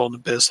 Uncharted, Golden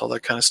Abyss, all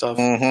that kind of stuff.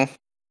 Mm-hmm.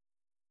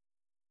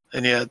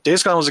 And yeah,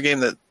 Days Gone was a game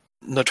that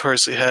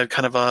notoriously had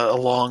kind of a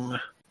long,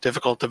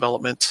 difficult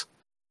development.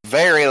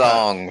 Very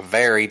long,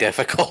 very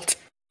difficult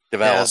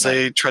development. Yeah, as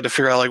they tried to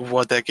figure out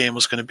what that game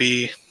was going to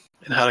be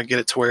and how to get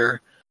it to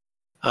where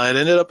it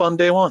ended up on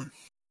day one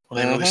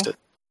when they released it.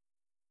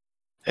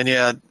 And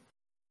yeah,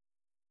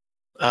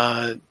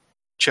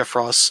 Jeff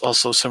Ross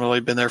also similarly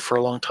been there for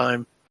a long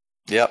time.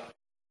 Yep.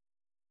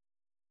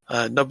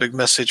 No big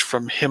message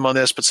from him on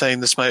this, but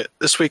saying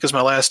this week is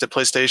my last at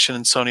PlayStation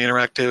and Sony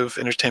Interactive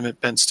Entertainment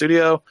Bend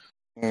Studio.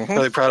 Mm-hmm.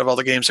 Really proud of all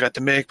the games I got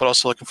to make, but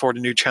also looking forward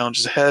to new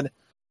challenges ahead.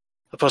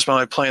 I'll post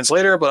my plans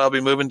later, but I'll be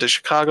moving to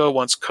Chicago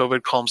once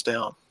COVID calms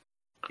down.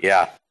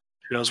 Yeah.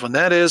 Who knows when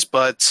that is,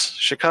 but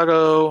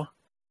Chicago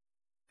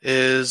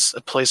is a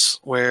place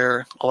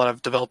where a lot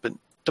of development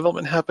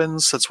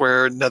happens. That's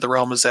where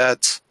NetherRealm is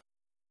at.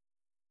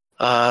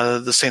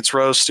 The Saints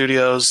Row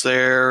Studios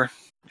there,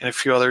 and a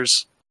few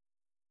others.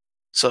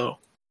 So,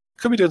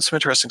 could be doing some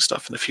interesting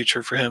stuff in the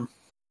future for him.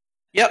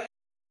 Yep.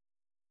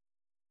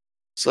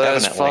 So that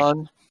is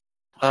fun.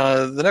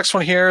 The next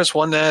one here is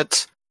one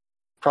that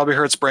probably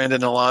hurts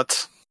Brandon a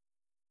lot.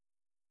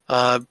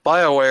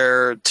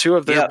 BioWare, two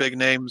of their big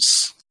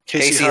names,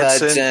 Casey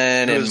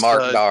Hudson and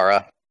Mark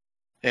Dara.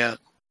 Yeah.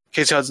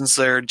 Casey Hudson's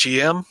their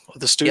GM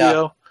of the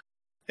studio.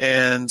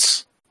 Yeah.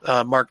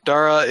 And Mark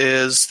Dara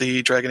is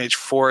the Dragon Age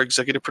 4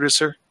 executive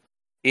producer.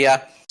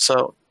 Yeah.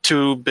 So,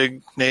 two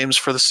big names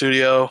for the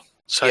studio.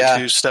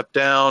 Decided to step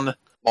down.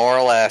 More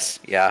or less,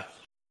 yeah.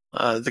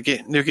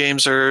 The new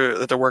games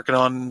that they're working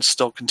on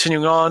still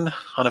continuing on,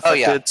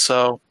 unaffected. Oh, yeah.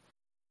 So,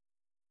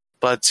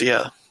 but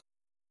yeah,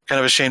 kind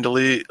of a shame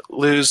to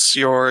lose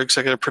your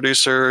executive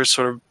producer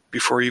sort of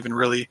before you even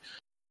really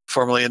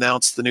formally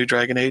announced the new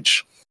Dragon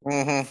Age.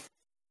 Mm-hmm.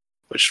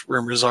 Which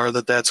rumors are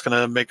that that's going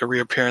to make a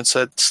reappearance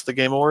at the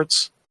Game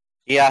Awards.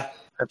 Yeah.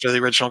 After the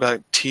original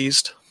got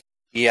teased.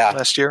 Yeah.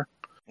 Last year.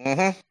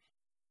 Mm-hmm.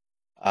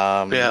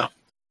 Yeah.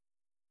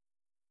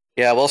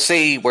 Yeah, we'll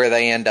see where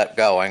they end up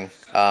going.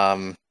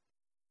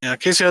 Yeah,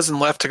 Casey hasn't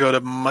left to go to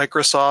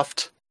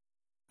Microsoft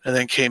and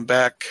then came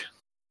back.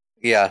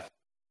 Yeah.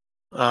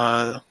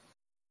 So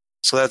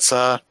that's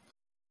not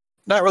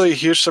really a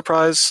huge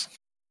surprise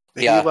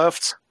that he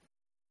left.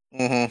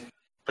 Mm-hmm.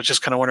 But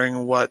just kind of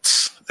wondering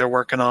what they're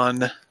working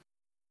on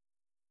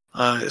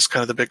is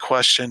kind of the big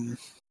question.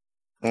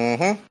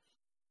 Mm-hmm.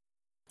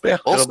 But yeah,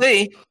 we'll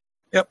see.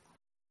 Yep.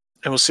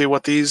 And we'll see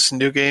what these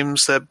new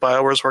games that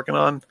BioWare is working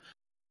on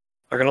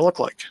are going to look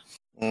like.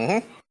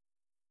 Mm-hmm.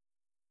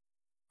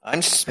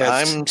 I'm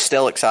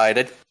still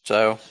excited.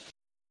 So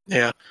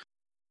yeah,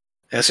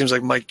 it seems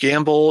like Mike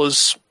Gamble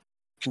is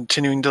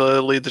continuing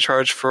to lead the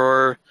charge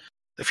for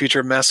the future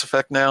of Mass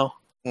Effect now.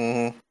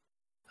 Mm-hmm.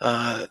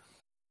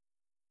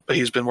 But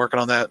he's been working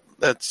on that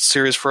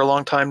series for a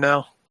long time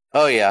now.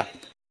 Oh yeah.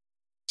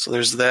 So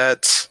there's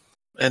that,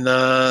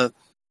 and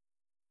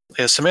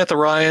Samantha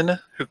Ryan,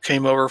 who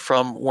came over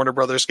from Warner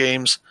Brothers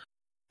Games,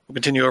 will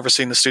continue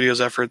overseeing the studio's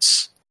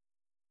efforts.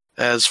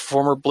 As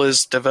former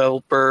Blizz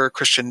developer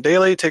Christian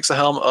Daly takes the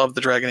helm of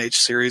the Dragon Age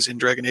series in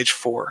Dragon Age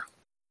 4.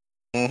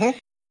 Mm-hmm.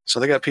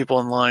 So they got people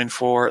in line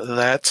for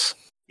that.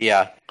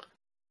 Yeah.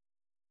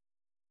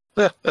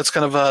 Yeah, that's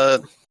kind of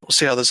we'll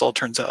see how this all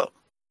turns out.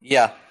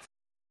 Yeah.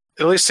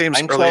 It at least seems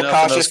I'm early still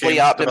enough cautiously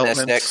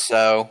optimistic,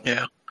 so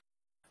yeah.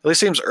 At least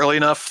seems early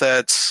enough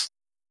that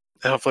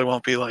it hopefully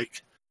won't be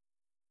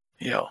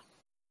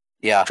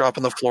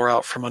dropping the floor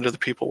out from under the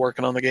people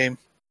working on the game.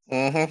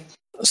 Mm-hmm.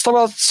 Let's talk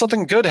about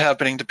something good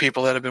happening to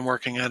people that have been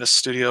working at a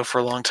studio for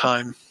a long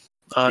time.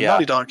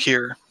 Naughty Dog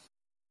here.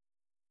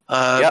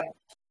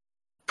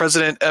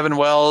 President Evan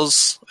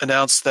Wells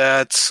announced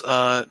that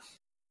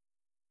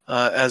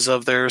as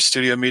of their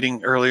studio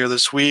meeting earlier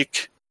this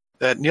week,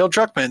 that Neil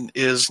Druckmann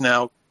is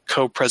now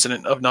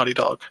co-president of Naughty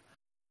Dog.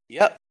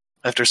 Yep.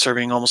 after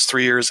serving almost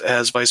 3 years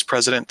as vice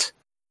president,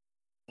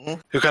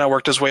 who kind of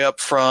worked his way up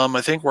from,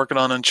 I think, working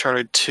on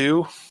Uncharted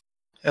 2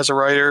 as a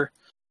writer,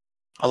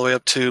 all the way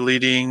up to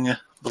leading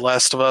The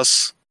Last of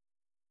Us,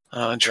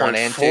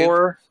 Uncharted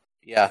 4.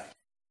 Yeah.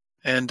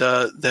 And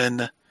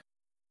then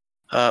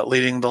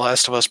leading The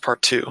Last of Us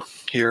Part 2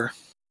 here.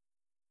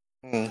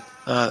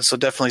 So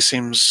definitely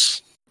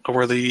seems a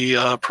worthy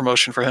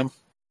promotion for him.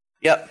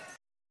 Yep.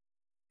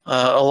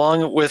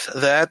 Along with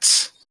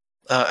that,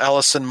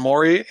 Allison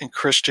Mori and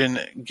Christian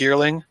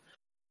Geerling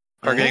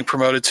are getting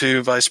promoted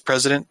to vice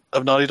president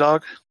of Naughty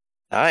Dog.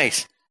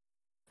 Nice.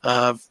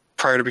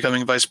 Prior to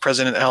becoming vice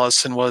president,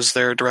 Allison was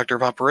their director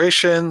of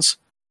operations,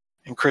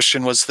 and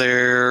Christian was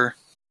their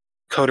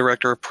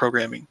co-director of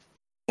programming.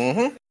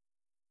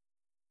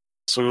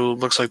 So it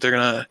looks like they're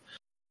going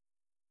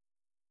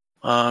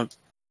to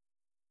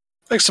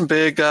make some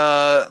big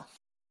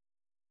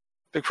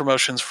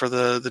promotions for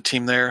the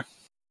team there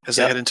as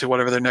they head into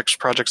whatever their next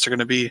projects are going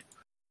to be.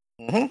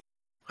 I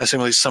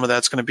assume at least some of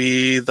that's going to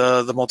be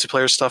the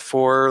multiplayer stuff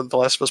for The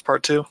Last of Us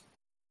Part 2.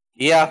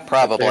 Yeah,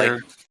 probably. They're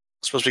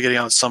supposed to be getting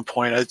out at some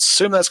point. I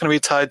assume that's going to be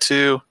tied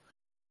to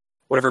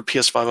whatever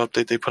PS5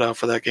 update they put out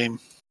for that game.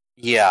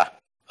 Yeah.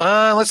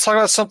 Let's talk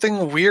about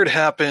something weird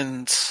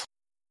happened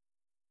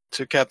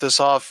to cap this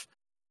off.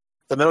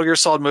 The Metal Gear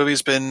Solid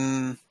movie's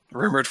been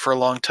rumored for a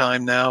long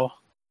time now.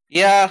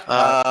 Yeah.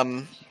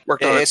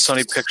 Worked on it at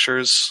Sony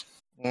Pictures.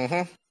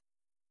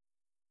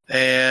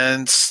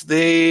 And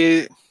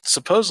they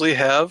supposedly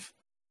have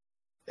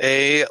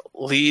a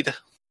lead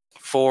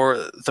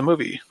for the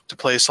movie to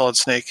play Solid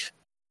Snake.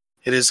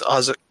 It is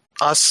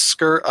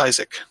Oscar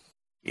Isaac.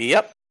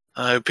 Yep.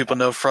 People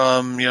know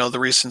from the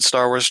recent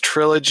Star Wars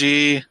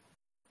trilogy.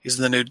 He's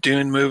in the new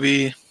Dune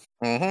movie.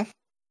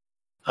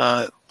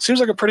 Seems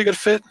like a pretty good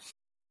fit.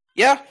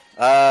 Yeah.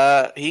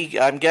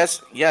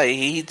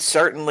 He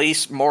certainly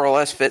more or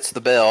less fits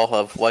the bill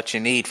of what you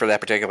need for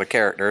that particular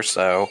character.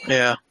 So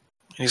yeah,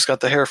 he's got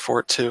the hair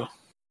for it too.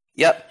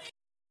 Yep.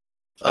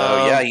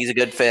 Oh yeah, he's a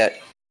good fit.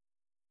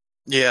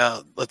 Yeah.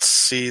 Let's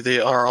see. They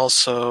are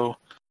also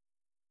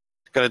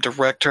got a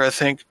director, I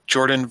think,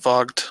 Jordan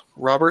Vogt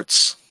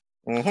Roberts,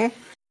 who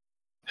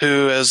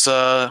has,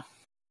 I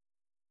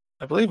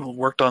believe,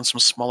 worked on some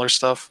smaller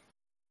stuff.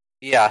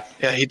 Yeah.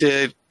 Yeah, he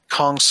did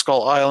Kong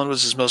Skull Island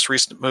was his most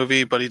recent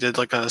movie, but he did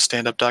like a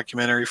stand-up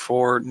documentary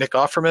for Nick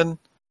Offerman.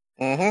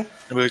 A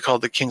movie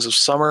called The Kings of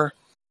Summer.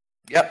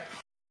 Yep.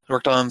 He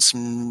worked on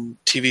some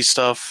TV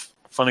stuff,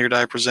 Funny or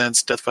Die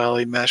Presents, Death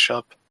Valley,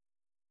 Mashup,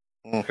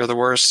 You're the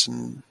Worst,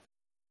 and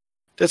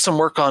did some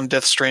work on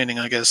Death Stranding,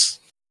 I guess,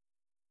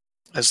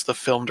 as the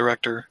film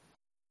director.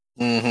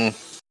 And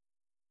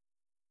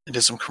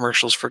did some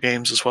commercials for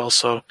games as well,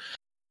 so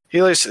he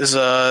at least is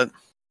a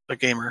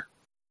gamer.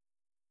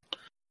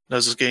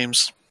 Knows his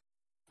games.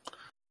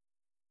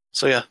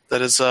 So yeah,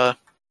 that's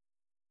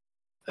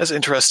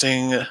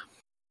interesting. At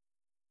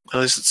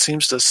least it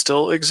seems to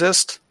still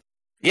exist.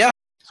 Yeah.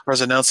 As far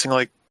as announcing,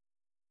 like,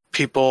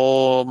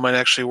 people might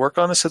actually work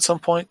on this at some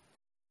point.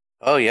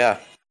 Oh yeah.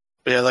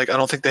 But yeah, like, I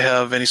don't think they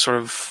have any sort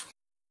of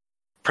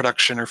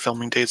production or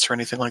filming dates or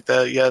anything like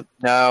that yet.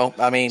 No,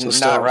 I mean,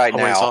 so not right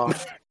now.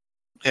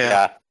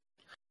 Yeah.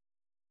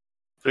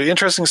 It'd be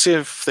interesting to see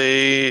if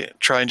they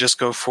try and just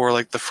go for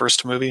like the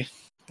first movie,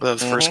 the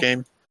first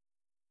game.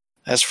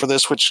 As for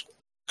this, which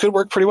could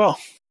work pretty well.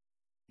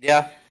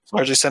 Yeah. It's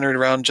largely centered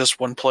around just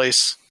one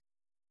place.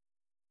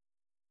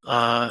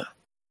 And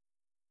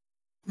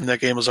that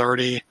game was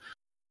already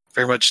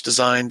very much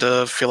designed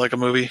to feel like a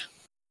movie.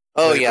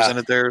 Oh, they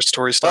presented their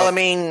story stuff. Well, I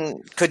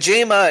mean,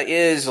 Kojima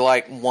is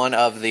like one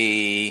of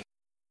the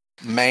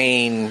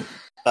main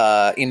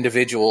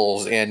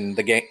individuals in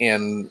the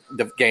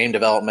game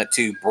development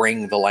to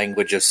bring the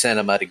language of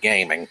cinema to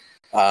gaming,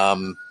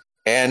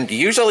 and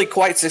usually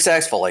quite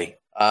successfully.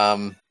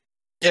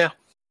 Yeah,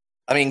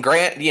 I mean,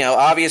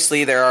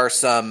 obviously there are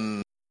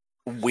some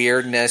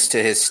weirdness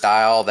to his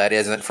style that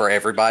isn't for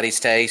everybody's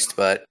taste,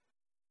 but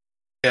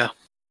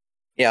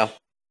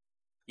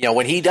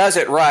when he does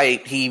it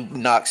right, he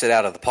knocks it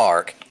out of the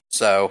park.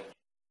 So.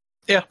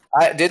 Yeah.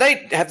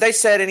 Have they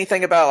said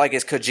anything about, like,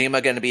 is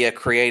Kojima going to be a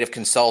creative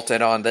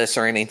consultant on this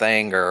or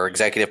anything, or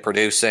executive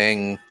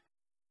producing?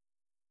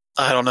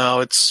 I don't know.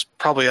 It's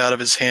probably out of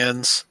his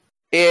hands.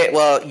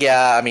 Well,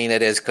 yeah. I mean,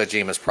 it is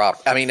Kojima's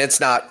property. I mean, it's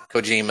not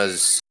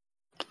Kojima's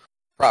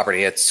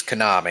property. It's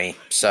Konami.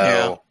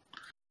 So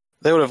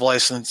they would have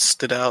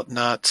licensed it out,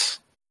 not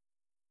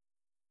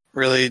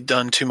really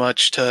done too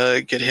much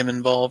to get him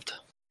involved.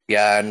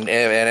 Yeah, and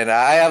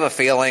I have a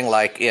feeling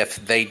like if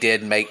they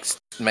did make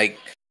it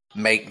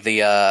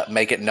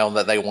known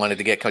that they wanted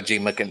to get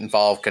Kojima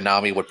involved,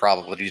 Konami would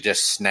probably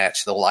just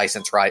snatch the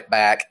license right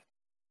back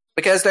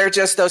because they're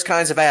just those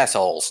kinds of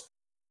assholes.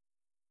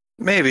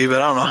 Maybe,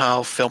 but I don't know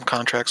how film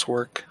contracts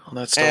work on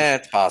that stuff.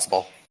 It's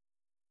possible.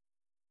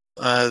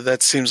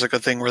 That seems like a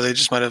thing where they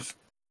just might have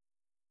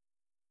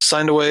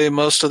signed away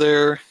most of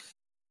their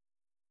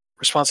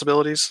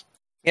responsibilities.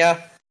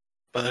 Yeah,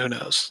 but who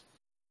knows?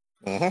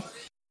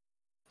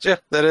 So yeah,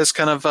 that is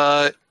kind of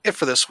it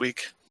for this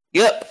week.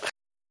 Yep.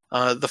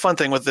 The fun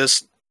thing with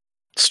this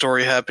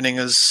story happening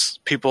is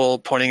people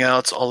pointing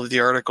out all of the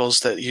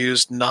articles that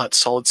used not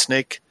Solid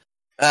Snake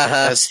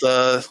as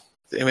the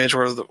image,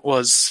 where it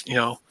was,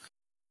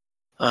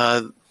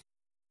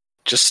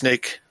 just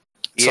Snake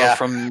itself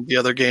from the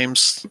other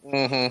games.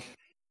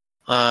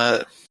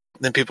 Mm-hmm.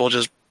 Then people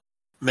just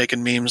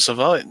making memes of,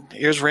 oh,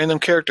 here's random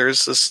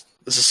characters. This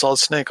is Solid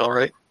Snake, all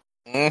right.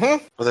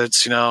 Mm-hmm. Whether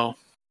it's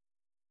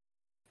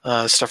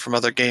stuff from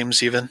other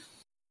games, even.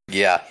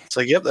 Yeah, it's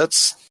like, yep,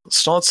 that's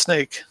Solid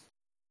Snake.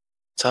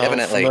 That's how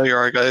Definitely. familiar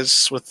are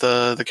guys with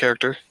the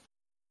character.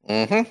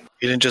 Mm-hmm.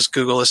 You didn't just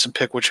Google this and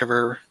pick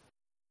whichever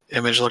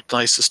image looked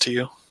nicest to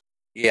you.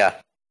 Yeah.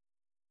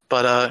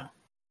 But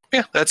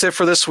yeah, that's it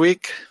for this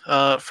week.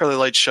 Fairly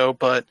light show,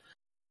 but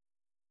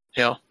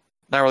not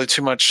really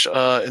too much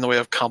in the way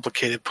of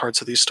complicated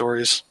parts of these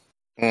stories.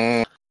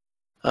 Mm.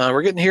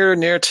 We're getting here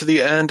near to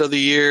the end of the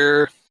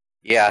year.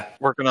 Yeah.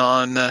 Working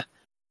on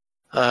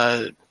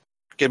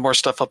get more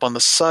stuff up on the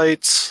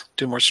sites,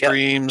 do more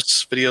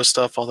streams, video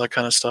stuff, all that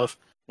kind of stuff.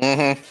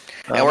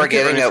 Mm-hmm. And we're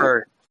getting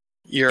a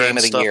year-end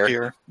stuff year.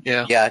 here.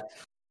 Yeah. Yeah.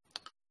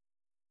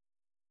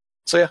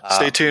 So yeah,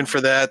 stay tuned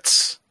for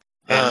that.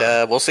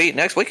 And we'll see you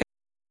next week,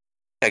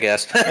 I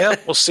guess. Yeah,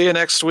 we'll see you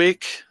next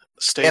week.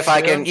 Stay tuned.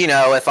 I can,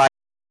 if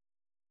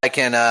I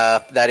can,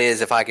 that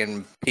is, if I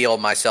can peel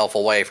myself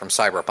away from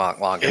Cyberpunk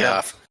long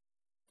enough.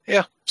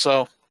 Yeah.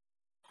 So.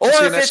 Or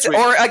if it's,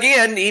 or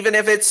again, even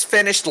if it's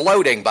finished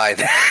loading by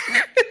then.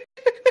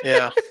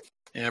 Yeah.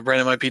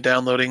 Brandon might be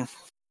downloading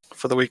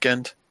for the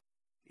weekend.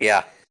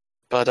 Yeah.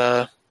 But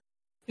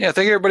thank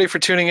you everybody for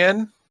tuning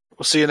in.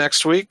 We'll see you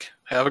next week.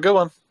 Have a good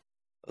one.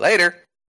 Later.